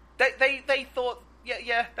artists? they thought,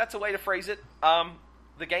 yeah, that's a way to phrase it.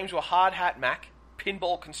 The games were Hard Hat Mac,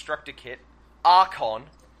 Pinball Constructor Kit, Archon,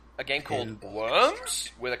 a game called Pinball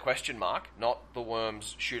Worms, with a question mark, not the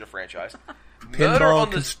Worms shooter franchise.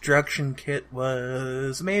 Pinball Construction Kit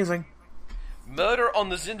was amazing. Murder on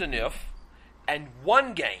the Zindernerf, and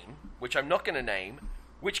one game, which I'm not going to name,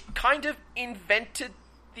 which kind of invented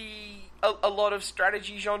a lot of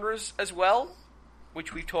strategy genres as well,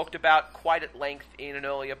 which we've talked about quite at length in an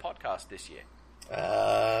earlier podcast this year.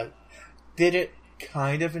 Did it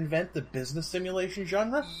kind of invent the business simulation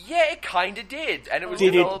genre? Yeah, it kind of did, and it was Did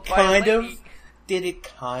it developed by a lady. Did it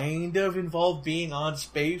kind of involve being on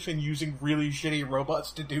space and using really shitty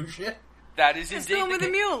robots to do shit? That is It's indeed the one with the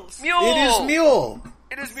mules. Mule! It is Mule!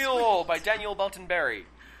 It is Mule by Daniel Belton-Berry.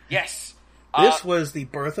 Yes. This was the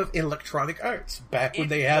birth of electronic arts, back when it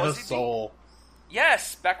they had a was indeed. soul.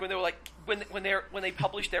 Yes, back when they were like, when they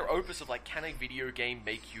published their opus of like, can a video game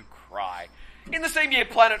make you cry? In the same year,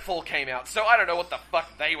 Planetfall came out, so I don't know what the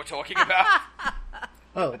fuck they were talking about.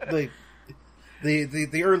 Oh,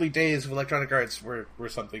 the early days of Electronic Arts were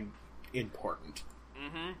something important.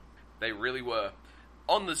 Mm-hmm. They really were.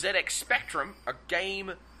 On the ZX Spectrum, a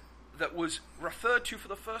game that was referred to for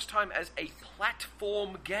the first time as a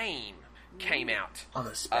platform game came out. On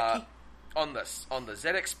the Specky? On the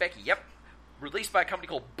ZX Specky, yep. Released by a company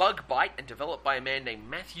called Bug Byte and developed by a man named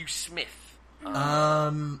Matthew Smith.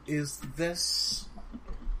 Is this...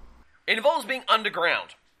 It involves being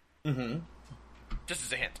underground. Mm-hmm. Just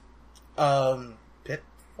as a hint.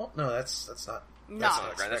 Pitfall? No, that's not... No. That's not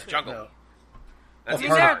underground, that's jungle. No. That's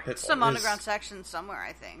There are some underground sections somewhere,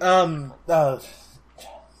 I think.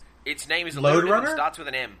 Its name is Load Load Runner? and starts with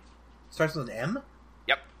an M. Starts with an M?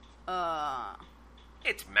 Yep.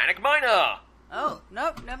 It's Manic Miner! Oh,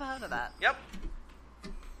 nope, never heard of that. Yep.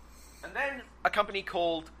 And then a company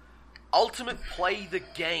called Ultimate Play the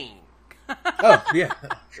Game. Oh, yeah,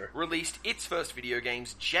 sure. Released its first video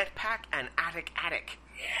games, Jetpack and Attic Attic,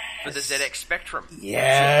 for the ZX Spectrum.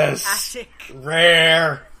 Yes! Attic.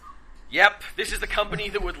 Rare! Yep, this is the company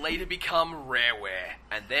that would later become Rareware,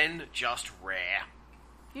 and then just Rare.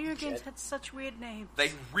 Video games had such weird names.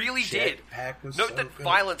 They really did. Jetpack was Note so that good.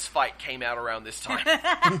 Violence Fight came out around this time.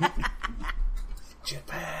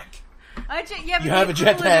 Jetpack. Yeah, You have a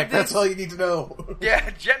jetpack, that's all you need to know.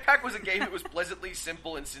 Yeah, Jetpack was a game that was pleasantly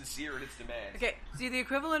simple and sincere in its demands. Okay, see, the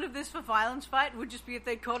equivalent of this for Violence Fight would just be if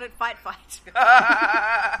they called it Fight Fight.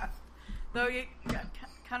 Though you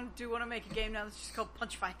kind of do want to make a game now that's just called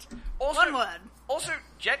Punch Fight. One word. Also,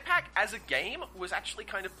 Jetpack as a game was actually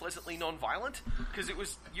kind of pleasantly non-violent, because it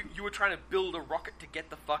was you were trying to build a rocket to get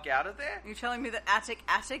the fuck out of there. You're telling me that Attic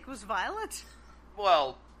Attic was violent?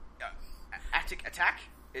 Well, Attic Attack.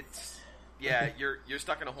 It's you're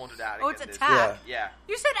stuck in a haunted attic. Oh, it's and Attack. Yeah.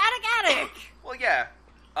 You said Attic Attic. Well, yeah.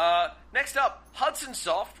 Next up, Hudson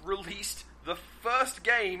Soft released the first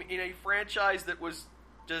game in a franchise that was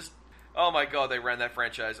just... Oh my god, they ran that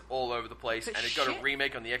franchise all over the place, and it got a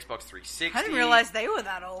remake on the Xbox 360. I didn't realize they were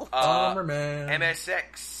that old. Bomberman.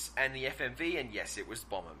 MSX and the FMV, and yes, it was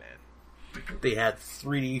Bomberman. They had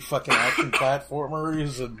 3D fucking action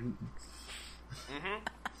platformers and... Mm-hmm.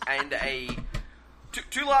 And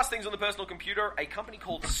two last things on the personal computer. A company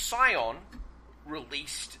called Scion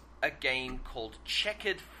released a game called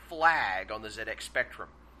Checkered Flag on the ZX Spectrum.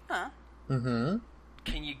 Huh. Mm-hmm.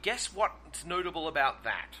 Can you guess what's notable about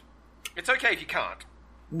that? It's okay if you can't.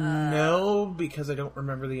 No, because I don't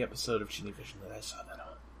remember the episode of Cinevision that I saw that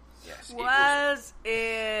on. Yes. Was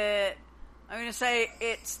it... I'm going to say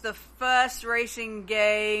it's the first racing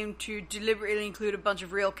game to deliberately include a bunch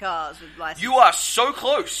of real cars with license. You are so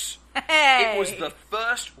close! Hey! It was the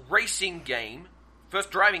first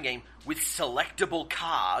driving game with selectable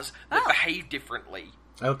cars that behave differently.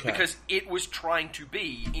 Okay. Because it was trying to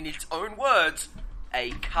be, in its own words,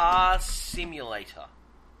 a car simulator.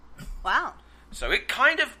 Wow. So it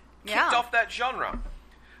kind of kicked off that genre.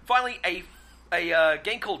 Finally, a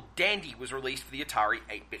game called Dandy was released for the Atari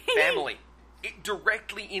 8-bit family. It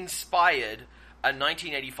directly inspired a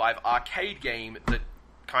 1985 arcade game that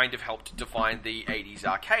kind of helped define the 80s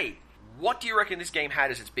arcade. What do you reckon this game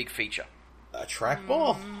had as its big feature? A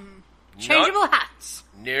trackball? Changeable hats.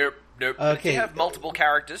 Nope. Okay. It have multiple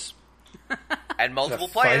characters and multiple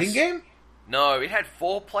It's a players. fighting game? No, it had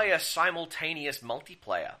 4-player simultaneous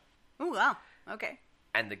multiplayer. Oh, wow. Okay.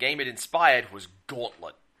 And the game it inspired was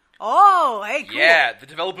Gauntlet. Oh, hey, cool. Yeah, the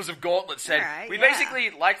developers of Gauntlet said, Alright, we yeah.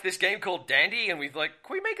 basically liked this game called Dandy, and we've like,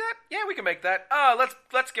 can we make that? Yeah, we can make that.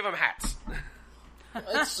 Let's give them hats.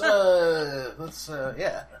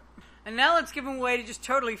 Yeah. And now let's give them a way to just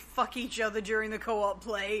totally fuck each other during the co-op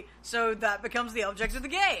play, so that becomes the object of the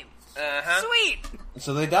game. Uh-huh. Sweet!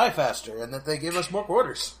 So they die faster, and that they give us more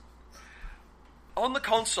quarters. On the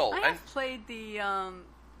console, I and have played the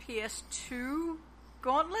PS2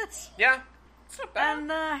 Gauntlet, yeah, it's not bad.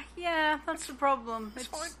 and yeah, that's the problem. It's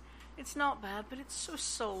fine. It's not bad, but it's so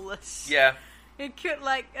soulless. Yeah. It could,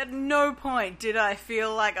 at no point did I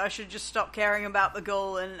feel like I should just stop caring about the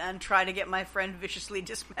goal and try to get my friend viciously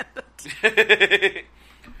dismembered.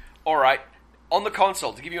 Alright, on the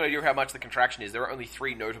console, to give you an idea of how much the contraction is, there are only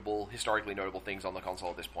 3 historically notable things on the console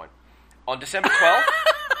at this point. On December 12th...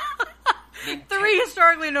 3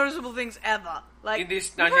 historically noticeable things ever. In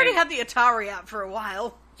this we've already had the Atari out for a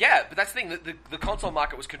while. Yeah, but that's the thing, the console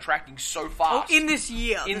market was contracting so fast. Oh, in this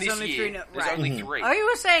year. In there's this only year, 3 there's right. only 3. Oh, you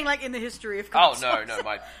were saying, in the history of Oh, consoles. no,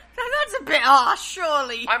 my... That's a bit harsh,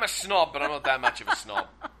 surely. I'm a snob, but I'm not that much of a snob.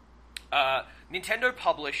 Nintendo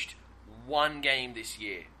published 1 game this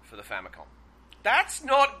year for the Famicom. That's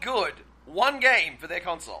not good. One game for their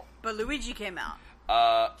console. But Luigi came out.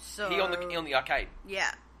 He on the arcade.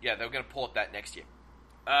 Yeah. Yeah, they were going to port that next year.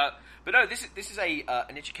 But no, this is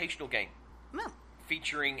an educational game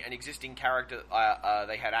featuring an existing character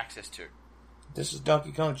they had access to. This is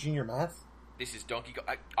Donkey Kong Jr. Math? This is Donkey Kong.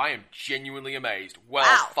 I am genuinely amazed.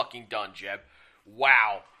 Well fucking done, Jeb.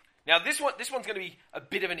 Wow. Now this one's going to be a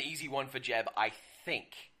bit of an easy one for Jeb, I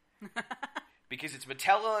think, because it's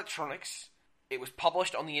Mattel Electronics. It was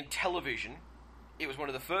published on the Intellivision. It was one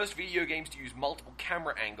of the first video games to use multiple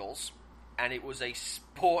camera angles, and it was a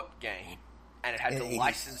sport game. And it had to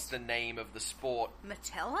license the name of the sport.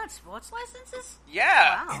 Mattel had sports licenses?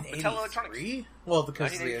 Yeah! Wow. Mattel Electronics. Well,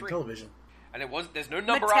 because of the Intellivision. And there's no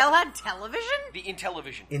number Mattel had television? The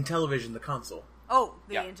Intellivision. Intellivision, the console. Oh,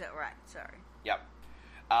 right, sorry. Yep.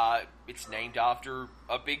 It's named after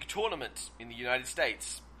a big tournament in the United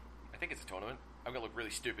States. I think it's a tournament. I'm going to look really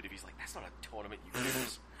stupid if he's like, that's not a tournament, you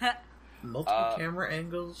fools. Multiple camera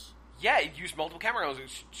angles? Yeah, it used multiple camera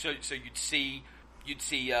angles. So you'd see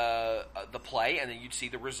the play, and then you'd see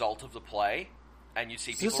the result of the play, and you'd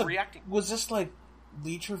see people reacting. Was this like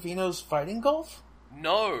Lee Trevino's Fighting Golf?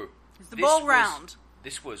 No. It's the ball round.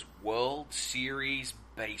 This was World Series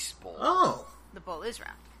Baseball. Oh. The ball is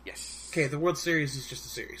round. Yes. Okay, the World Series is just a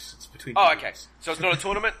series. It's between okay. Games. So it's not a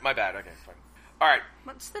tournament? My bad. Okay, fine. Alright.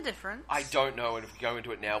 What's the difference? I don't know, and if we go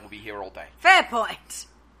into it now, we'll be here all day. Fair point.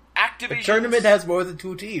 Activision. A tournament has more than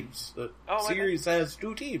 2 teams. The okay. series has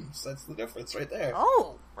 2 teams. That's the difference right there.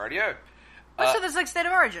 Oh. Radio. So there's like State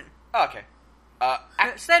of Origin. Okay.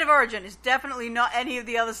 State of Origin is definitely not any of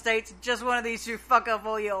the other states, just one of these who fuck up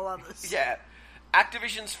all your others. Yeah.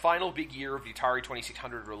 Activision's final big year of the Atari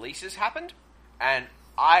 2600 releases happened, and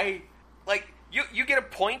you get a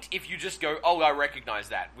point if you just go, oh, I recognize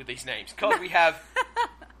that with these names, because we have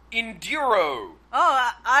Enduro.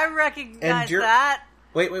 Oh, I recognize that.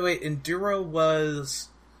 Wait. Enduro was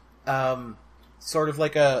sort of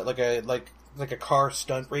like a car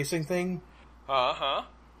stunt racing thing. Uh-huh.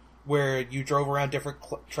 Where you drove around different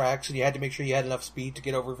tracks and you had to make sure you had enough speed to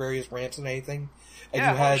get over various ramps and anything.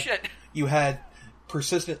 And you had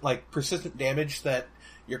persistent damage that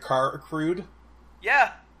your car accrued.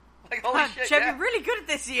 Yeah. Like, holy shit, Jeb, you're really good at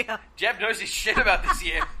this year. Jeb knows his shit about this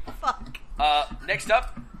year. Fuck. Next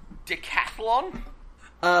up, Decathlon.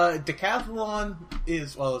 Decathlon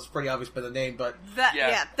is, well, it's pretty obvious by the name, but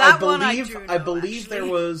I believe there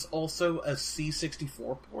was also a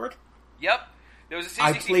C64 port. Yep. There was a C64.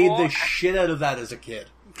 I played the shit out of that as a kid.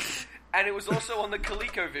 And it was also on the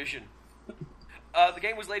ColecoVision. The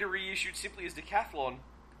game was later reissued simply as Decathlon.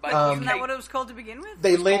 But isn't that what it was called to begin with?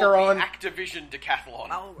 They later on Activision Decathlon.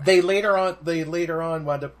 Oh, right. They later on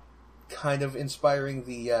wound up kind of inspiring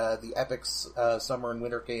the Epic's Summer and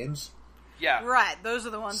Winter games. Yeah. Right, those are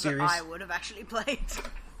the ones that I would have actually played.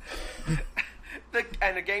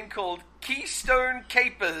 And a game called Keystone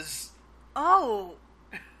Capers. Oh.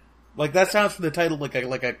 Like, that sounds from the title like a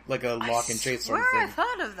lock and chase sort of thing. I've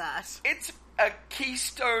heard of that. It's a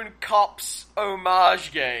Keystone Cops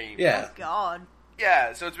homage game. Yeah. Oh, God.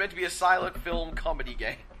 Yeah, so it's meant to be a silent film comedy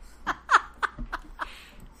game.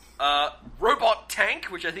 Robot Tank,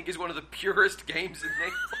 which I think is one of the purest games in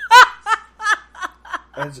Naples.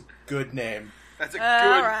 That's a good name. That's a good,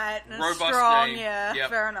 right. robust strong, name. Yeah, yep.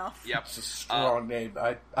 Fair enough. Yep. It's a strong name.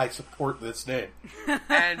 I support this name.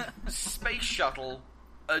 And Space Shuttle,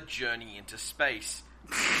 A Journey into Space.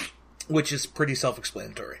 Which is pretty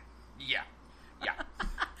self-explanatory. Yeah.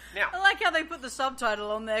 Now, I like how they put the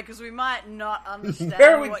subtitle on there, because we might not understand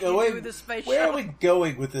Where are we what going? you do with the space Where shuttle. are we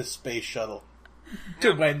going with this space shuttle?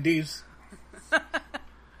 To Wendy's.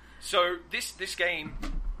 So this game,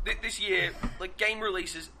 this year, like, game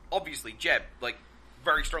releases, obviously Jeb, like,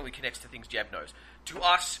 very strongly connects to things Jeb knows. To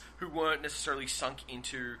us, who weren't necessarily sunk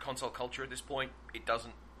into console culture at this point, it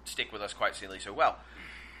doesn't stick with us quite so well.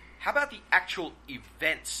 How about the actual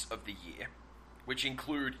events of the year, which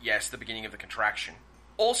include, yes, the beginning of the contraction.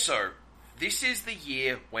 Also, this is the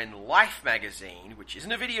year when Life magazine, which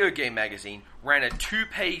isn't a video game magazine, ran a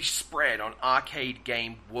 2-page spread on arcade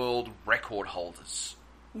game world record holders.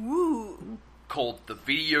 Woo. Called the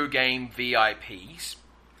Video Game VIPs.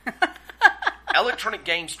 Electronic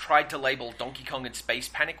Games tried to label Donkey Kong and Space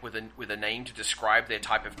Panic with a name to describe their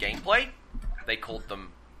type of gameplay. They called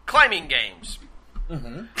them climbing games.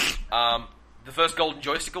 Mm-hmm. The first Golden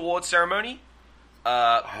Joystick Awards ceremony.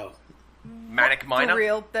 Wow. Manic Miner. For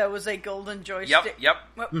real, there was a golden joystick. Yep.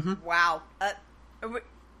 Wow.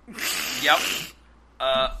 Yep.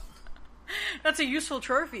 That's a useful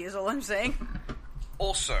trophy, is all I'm saying.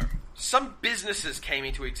 Also, some businesses came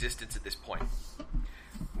into existence at this point.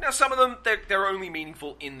 Now, some of them, they're only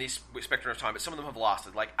meaningful in this spectrum of time, but some of them have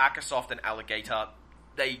lasted. Like Arcasoft and Alligator,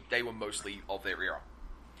 they were mostly of their era.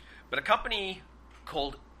 But a company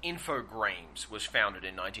called Infogrames was founded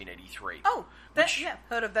in 1983. Oh,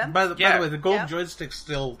 heard of them. By the way, the gold Yeah. joysticks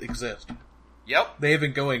still exist. Yep. They have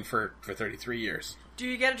been going for 33 years. Do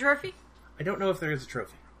you get a trophy? I don't know if there is a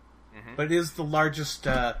trophy, but it is the largest.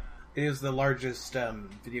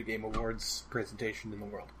 Video game awards presentation in the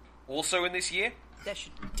world. Also in this year, There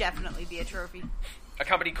should definitely be a trophy. a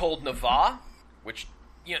company called Navarre, which,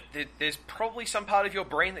 there's probably some part of your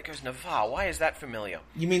brain that goes, Navarre, why is that familiar?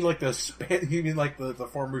 You mean like the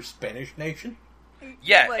former Spanish nation?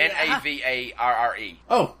 Yeah, Well, yeah. Navarre.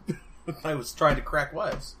 Oh, I was trying to crack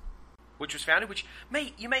wise. Which was founded, which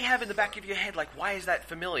you may have in the back of your head, like, why is that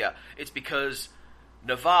familiar? It's because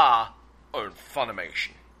Navarre owned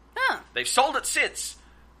Funimation. Huh. They've sold it since,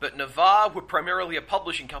 but Navarre were primarily a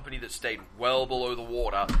publishing company that stayed well below the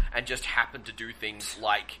water and just happened to do things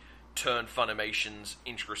like turn Funimation's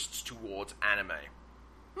interests towards anime.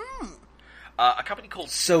 A company called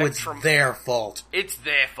So Spectrum... it's their fault. It's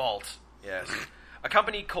their fault, yes. A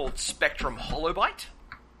company called Spectrum Holobyte.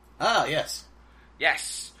 Ah, yes.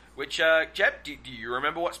 Yes. Which, Jeb, do you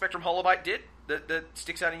remember what Spectrum Holobyte did that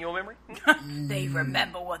sticks out in your memory? They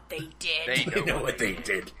remember what they did. They I know what they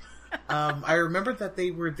did. I remember that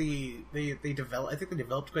they were they developed. I think they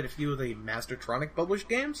developed quite a few of the Mastertronic published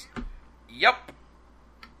games. Yep.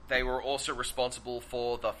 They were also responsible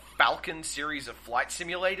for the Falcon series of flight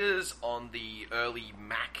simulators on the early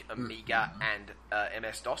Mac, Amiga, and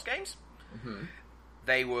MS-DOS games.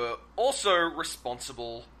 They were also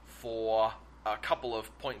responsible for a couple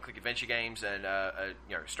of point-and-click adventure games and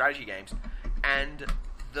strategy games, and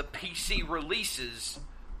the PC releases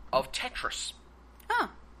of Tetris. Huh.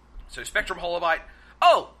 So Spectrum Holobyte...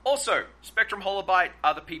 Oh, also, Spectrum Holobyte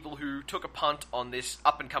are the people who took a punt on this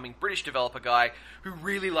up-and-coming British developer guy who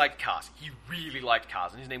really liked cars. He really liked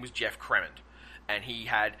cars, and his name was Jeff Cremond. And he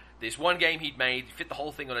had this one game he'd made, fit the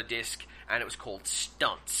whole thing on a disc, and it was called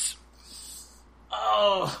Stunts.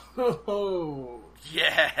 Oh,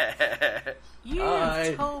 Yeah! You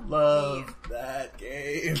I told love me. that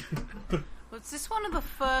game. Was this one of the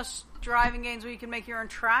first driving games where you can make your own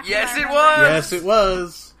track? Yes, I it remember? was! Yes, it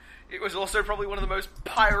was. It was also probably one of the most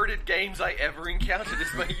pirated games I ever encountered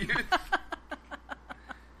in my youth.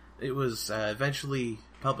 It was eventually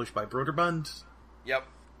published by Broderbund. Yep.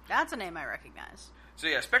 That's a name I recognize. So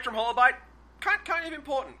yeah, Spectrum Holobyte, kind of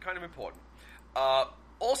important.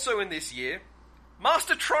 Also in this year,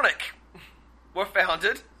 Mastertronic were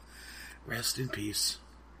founded. Rest in peace.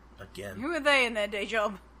 Again. Who are they in their day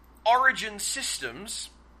job? Origin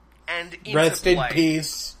Systems and Interplay. Rest in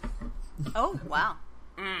peace. Oh, wow.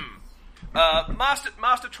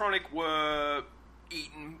 Mastertronic were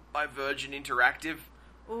eaten by Virgin Interactive.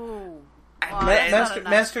 Ooh. And Wow, then- that's not a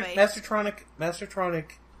nice fate.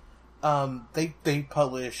 Mastertronic, they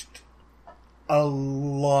published a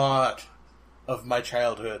lot of my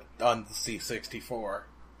childhood on the C64.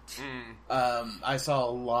 I saw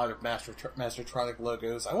a lot of Mastertronic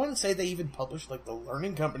logos. I want to say they even published like the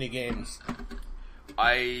Learning Company games.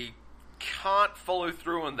 I can't follow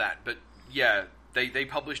through on that, but yeah, they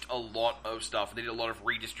published a lot of stuff. They did a lot of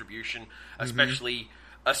redistribution, especially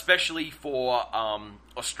for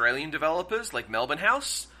Australian developers like Melbourne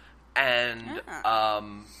House and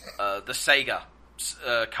the Sega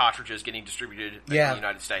cartridges getting distributed in the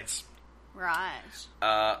United States. Right.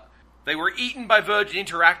 They were eaten by Virgin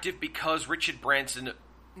Interactive because Richard Branson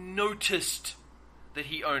noticed that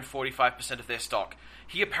he owned 45% of their stock.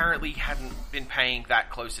 He apparently hadn't been paying that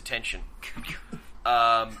close attention.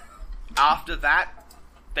 After that,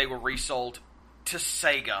 they were resold to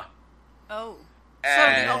Sega. Oh. So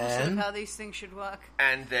And- the opposite of how these things should work.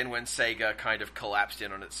 And then when Sega kind of collapsed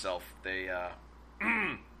in on itself, they,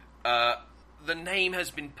 the name has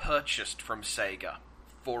been purchased from Sega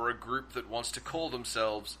for a group that wants to call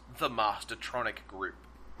themselves the Mastertronic Group.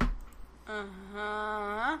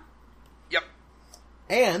 Uh-huh. Yep.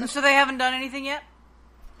 And So they haven't done anything yet?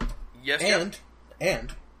 Yes,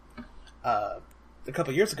 and a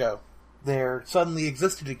couple years ago, there suddenly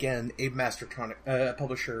existed again a Mastertronic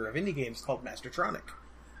publisher of indie games called Mastertronic,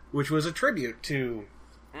 which was a tribute to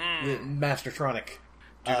the Mastertronic.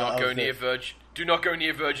 Do not go near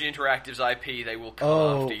Virgin Interactive's IP. They will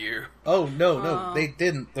come after you. Oh, no, they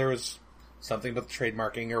didn't. There was something with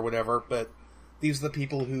trademarking or whatever, but these are the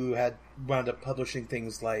people who had wound up publishing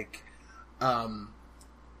things like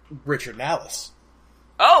Richard and Alice.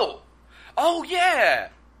 Oh yeah.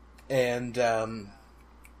 And, Did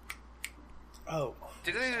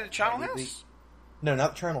they do the Channel House? No,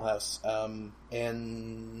 not the Channel House.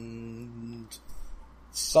 And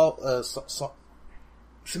Samaritan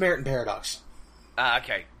Paradox.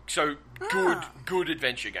 Okay. So, good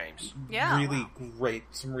adventure games. Yeah. Really great.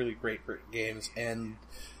 Some really great games. And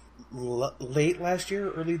late last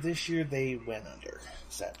year, early this year, they went under,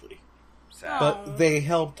 sadly. Sad. But they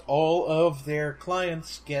helped all of their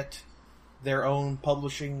clients get their own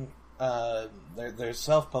publishing, their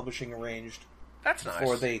self-publishing arranged. That's nice.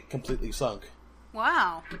 Before they completely sunk.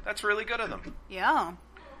 Wow. That's really good of them. Yeah.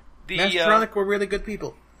 Mastertronic were really good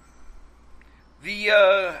people. The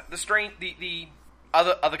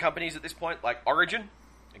other companies at this point, like Origin,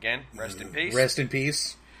 again, rest in peace. Rest in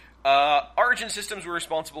peace. Origin Systems were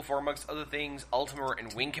responsible for, amongst other things, Ultima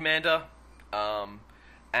and Wing Commander.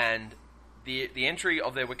 And the entry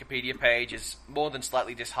of their Wikipedia page is more than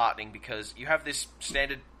slightly disheartening because you have this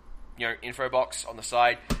standard, info box on the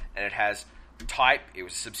side, and it has type. It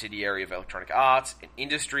was a subsidiary of Electronic Arts, an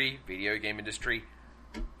industry, video game industry,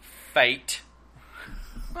 Fate.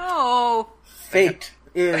 Oh. Fate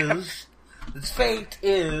is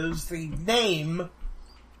the name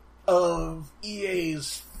of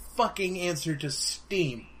EA's fucking answer to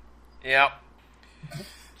Steam. Yep.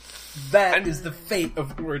 That is the fate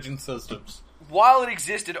of Origin Systems. While it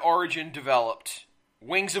existed, Origin developed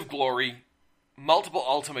Wings of Glory, multiple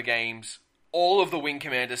Ultima games, all of the Wing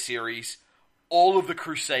Commander series, all of the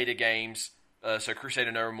Crusader games, so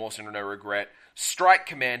Crusader No Remorse and No Regret, Strike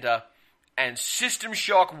Commander, and System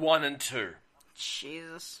Shock 1 and 2.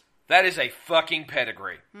 Jesus. That is a fucking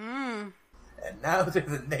pedigree. And now they're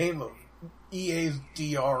the name of EA's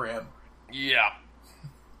DRM. Yeah.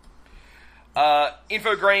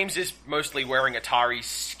 Infogrames is mostly wearing Atari's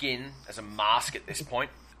skin as a mask at this point.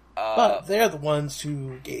 But they're the ones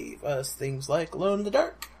who gave us things like Alone in the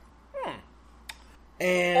Dark.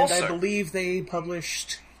 And Also, I believe they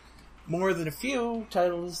published more than a few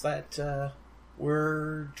titles that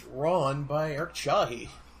were drawn by Eric Chahi.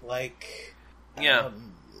 Like, yeah.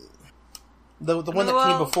 The one that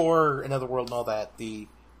came before Another World and all that. The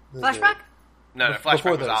Flashback? No,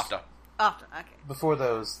 Flashback was after. After, okay. Before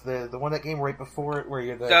those, the one that came right before it, where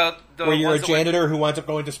you're The where you're a ones that janitor who winds up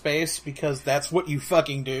going to space because that's what you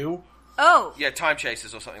fucking do. Oh. Yeah, Time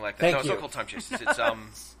Chasers or something like that. Thank no, it's you. not called Time Chasers. It's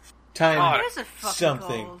Time What is it fucking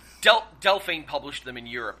something. called? Delphine published them in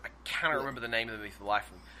Europe. I cannot remember the name of them for the life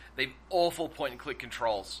of them. They've awful point and click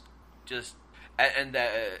controls. Just and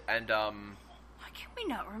Why can we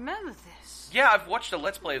not remember this? yeah, I've watched a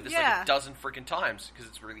Let's Play of this like a dozen freaking times because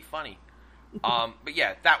it's really funny. But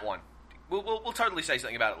yeah, that one. We'll totally say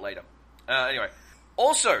something about it later. Anyway,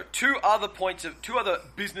 also two other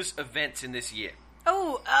business events in this year.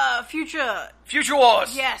 Oh, Future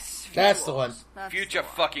Wars. Yes. That's the one. That's Future the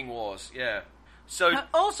one. fucking Wars. Yeah. So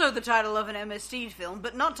Also the title of an MST film,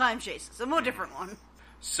 but not Time Chasers. A more different one.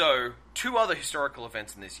 So, two other historical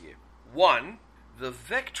events in this year. One, the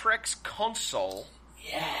Vectrex console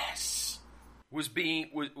Yes. was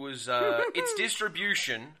its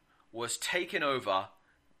distribution was taken over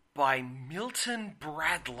by Milton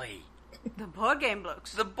Bradley, The board game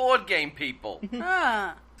blokes. the board game people.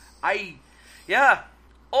 Ah.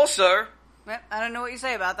 Also, Well, I don't know what you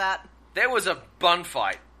say about that. there was a bun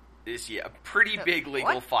fight this year, a pretty big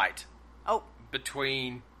legal what? fight Oh.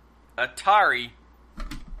 between Atari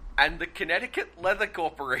and the Connecticut Leather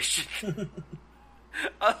Corporation,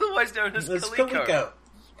 otherwise known as Let's Coleco.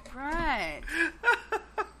 Right.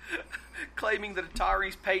 Claiming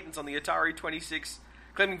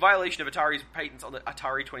violation of Atari's patents on the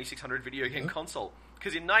Atari 2600 video game console.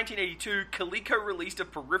 Because in 1982, Coleco released a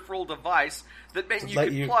peripheral device that meant you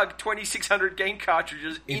could plug 2600 game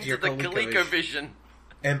cartridges into the ColecoVision.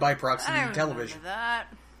 And by proximity, I remember television. that.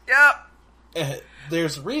 Yep.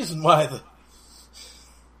 There's a reason why the...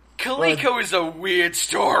 Coleco is a weird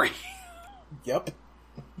story. Yep.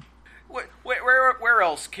 Where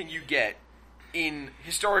else can you get, in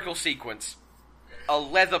historical sequence, a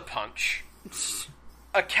leather punch,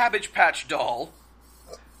 a Cabbage Patch doll,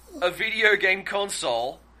 a video game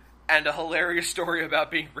console, and a hilarious story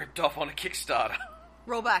about being ripped off on a Kickstarter?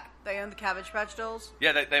 Roll back. They own the Cabbage Patch dolls?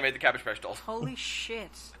 Yeah, they made the Cabbage Patch dolls. Holy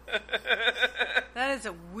shit. That is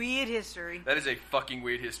a weird history. That is a fucking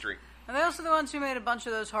weird history. Are they also the ones who made a bunch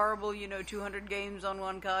of those horrible, 200 games on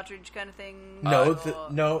one cartridge kind of thing? No.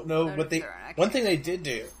 No, What they they're not. one thing they did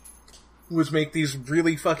do was make these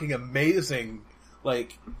really fucking amazing,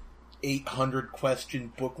 800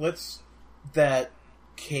 question booklets that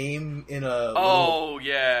came in a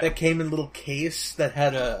that came in a little case that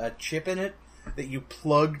had a chip in it that you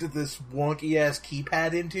plugged this wonky ass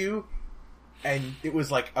keypad into, and it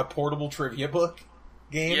was like a portable trivia book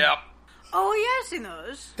game. Yep. Oh, yeah, I've seen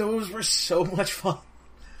those. Those were so much fun.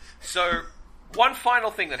 So, one final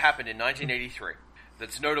thing that happened in 1983.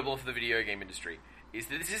 that's notable for the video game industry is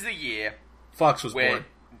that this is the year Fox was where... born.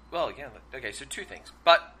 Well, yeah, okay, so two things.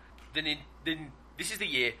 But this is the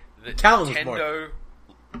year that Callan was Nintendo...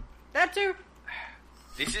 That too.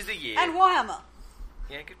 This is the year... And Warhammer.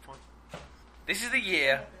 Yeah, good point. This is the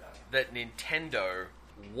year that Nintendo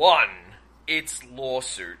won its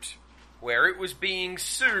lawsuit, where it was being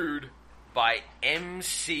sued by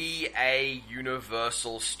MCA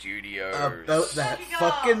Universal Studios. About that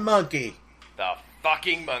fucking monkey. The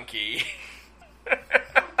fucking monkey.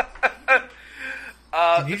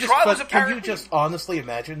 Can you just honestly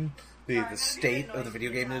imagine the state of the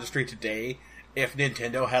video game industry today if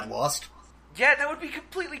Nintendo had lost? Yeah, that would be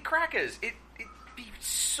completely crackers. It'd be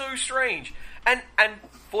so strange. And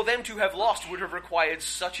for them to have lost would have required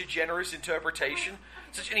such a generous interpretation,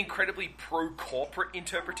 such an incredibly pro-corporate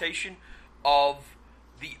interpretation of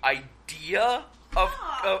the idea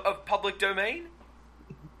of public domain.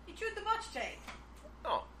 He chewed the butch tape.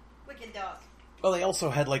 Oh. Wicked dog. Well, they also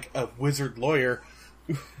had, like, a wizard lawyer.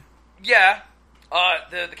 Yeah.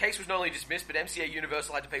 The case was not only dismissed, but MCA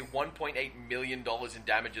Universal had to pay $1.8 million in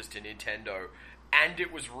damages to Nintendo, and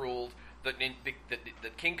it was ruled that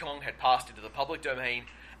King Kong had passed into the public domain,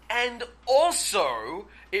 and also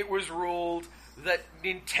it was ruled that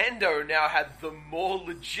Nintendo now had the more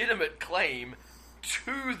legitimate claim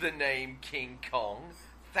to the name King Kong,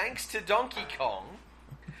 thanks to Donkey Kong,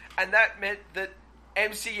 and that meant that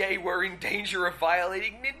MCA were in danger of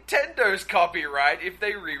violating Nintendo's copyright if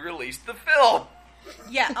they re-released the film.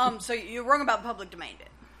 Yeah, so you're wrong about public domain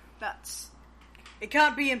bit. It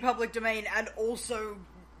can't be in public domain, and also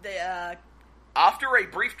the, After a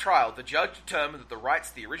brief trial, the judge determined that the rights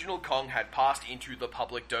to the original Kong had passed into the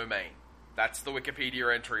public domain. That's the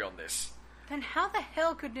Wikipedia entry on this. Then how the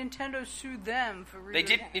hell could Nintendo sue them for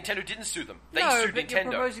Nintendo didn't sue them. They no, sued but Nintendo.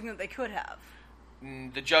 You're proposing that they could have.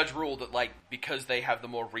 The judge ruled that, like, because they have the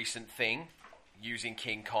more recent thing, using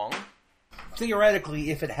King Kong.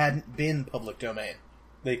 Theoretically, if it hadn't been public domain,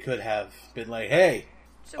 they could have been like, hey,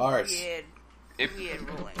 It's ours. Weird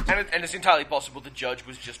ruling. And it's entirely possible the judge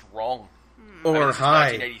was just wrong. Or This is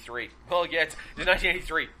high. 1983. Well, yeah, it's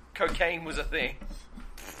 1983. Cocaine was a thing.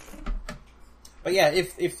 But yeah,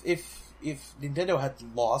 if Nintendo had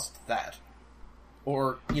lost that,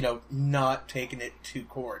 or, not taken it to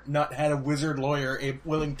court, not had a wizard lawyer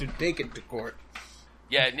willing to take it to court.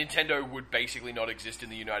 Yeah, Nintendo would basically not exist in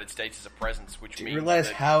the United States as a presence, which Do means you realize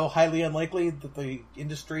that... how highly unlikely that the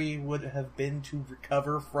industry would have been to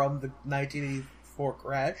recover from the 1984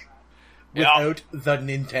 crash without the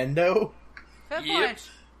Nintendo? Fair Yep. point.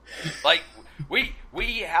 Like,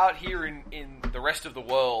 we out here in the rest of the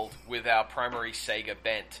world with our primary Sega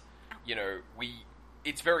bent,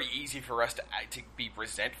 it's very easy for us to be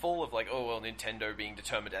resentful of, like, oh, well, Nintendo being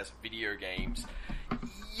determined as video games.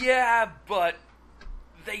 Yeah, but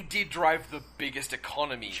they did drive the biggest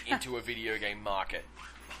economy into a video game market.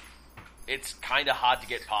 It's kind of hard to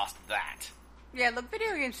get past that. Yeah, look,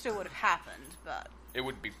 video games still would have happened, but It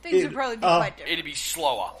would be... things would probably be quite different. It'd be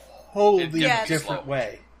slower. Wholly Yeah, different slow.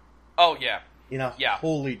 way. Oh, yeah. Yeah.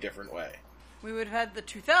 Wholly different way. We would have had the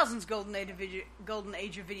 2000s golden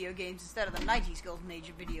age of video games instead of the 90s golden age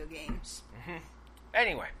of video games.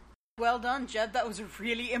 Anyway. Well done, Jed. That was a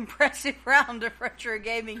really impressive round of retro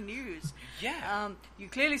gaming news. Yeah. You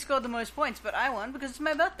clearly scored the most points, but I won because it's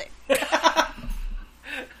my birthday.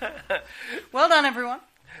 Well done, everyone.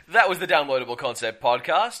 That was the Downloadable Concept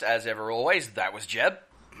Podcast. As ever, always, that was Jeb.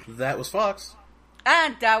 That was Fox.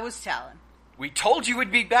 And that was Talon. We told you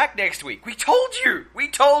we'd be back next week. We told you. We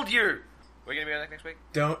told you. We're going to be back next week?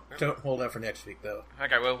 Don't hold out for next week, though.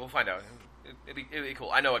 Okay, well, we'll find out. It'll be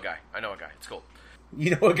cool. I know a guy. It's cool.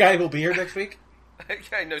 You know a guy who'll be here next week?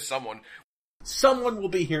 I know someone. Someone will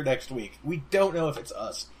be here next week. We don't know if it's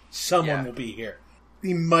us. Someone Yeah. will be here.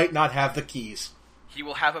 He might not have the keys. He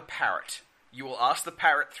will have a parrot. You will ask the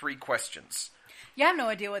parrot 3 questions. You have no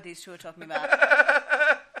idea what these two are talking about.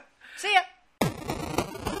 See ya.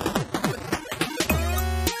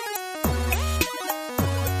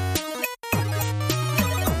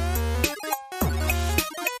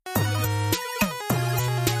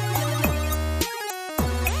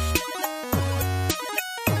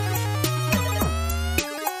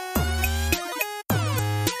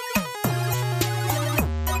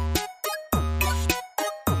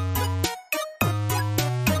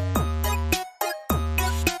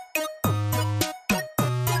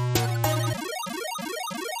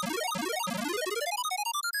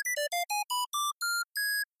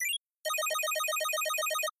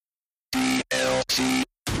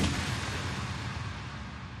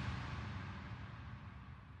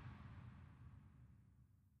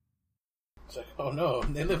 It's like, oh no,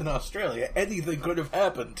 they live in Australia. Anything could have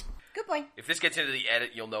happened. Good point. If this gets into the edit,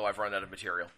 you'll know I've run out of material.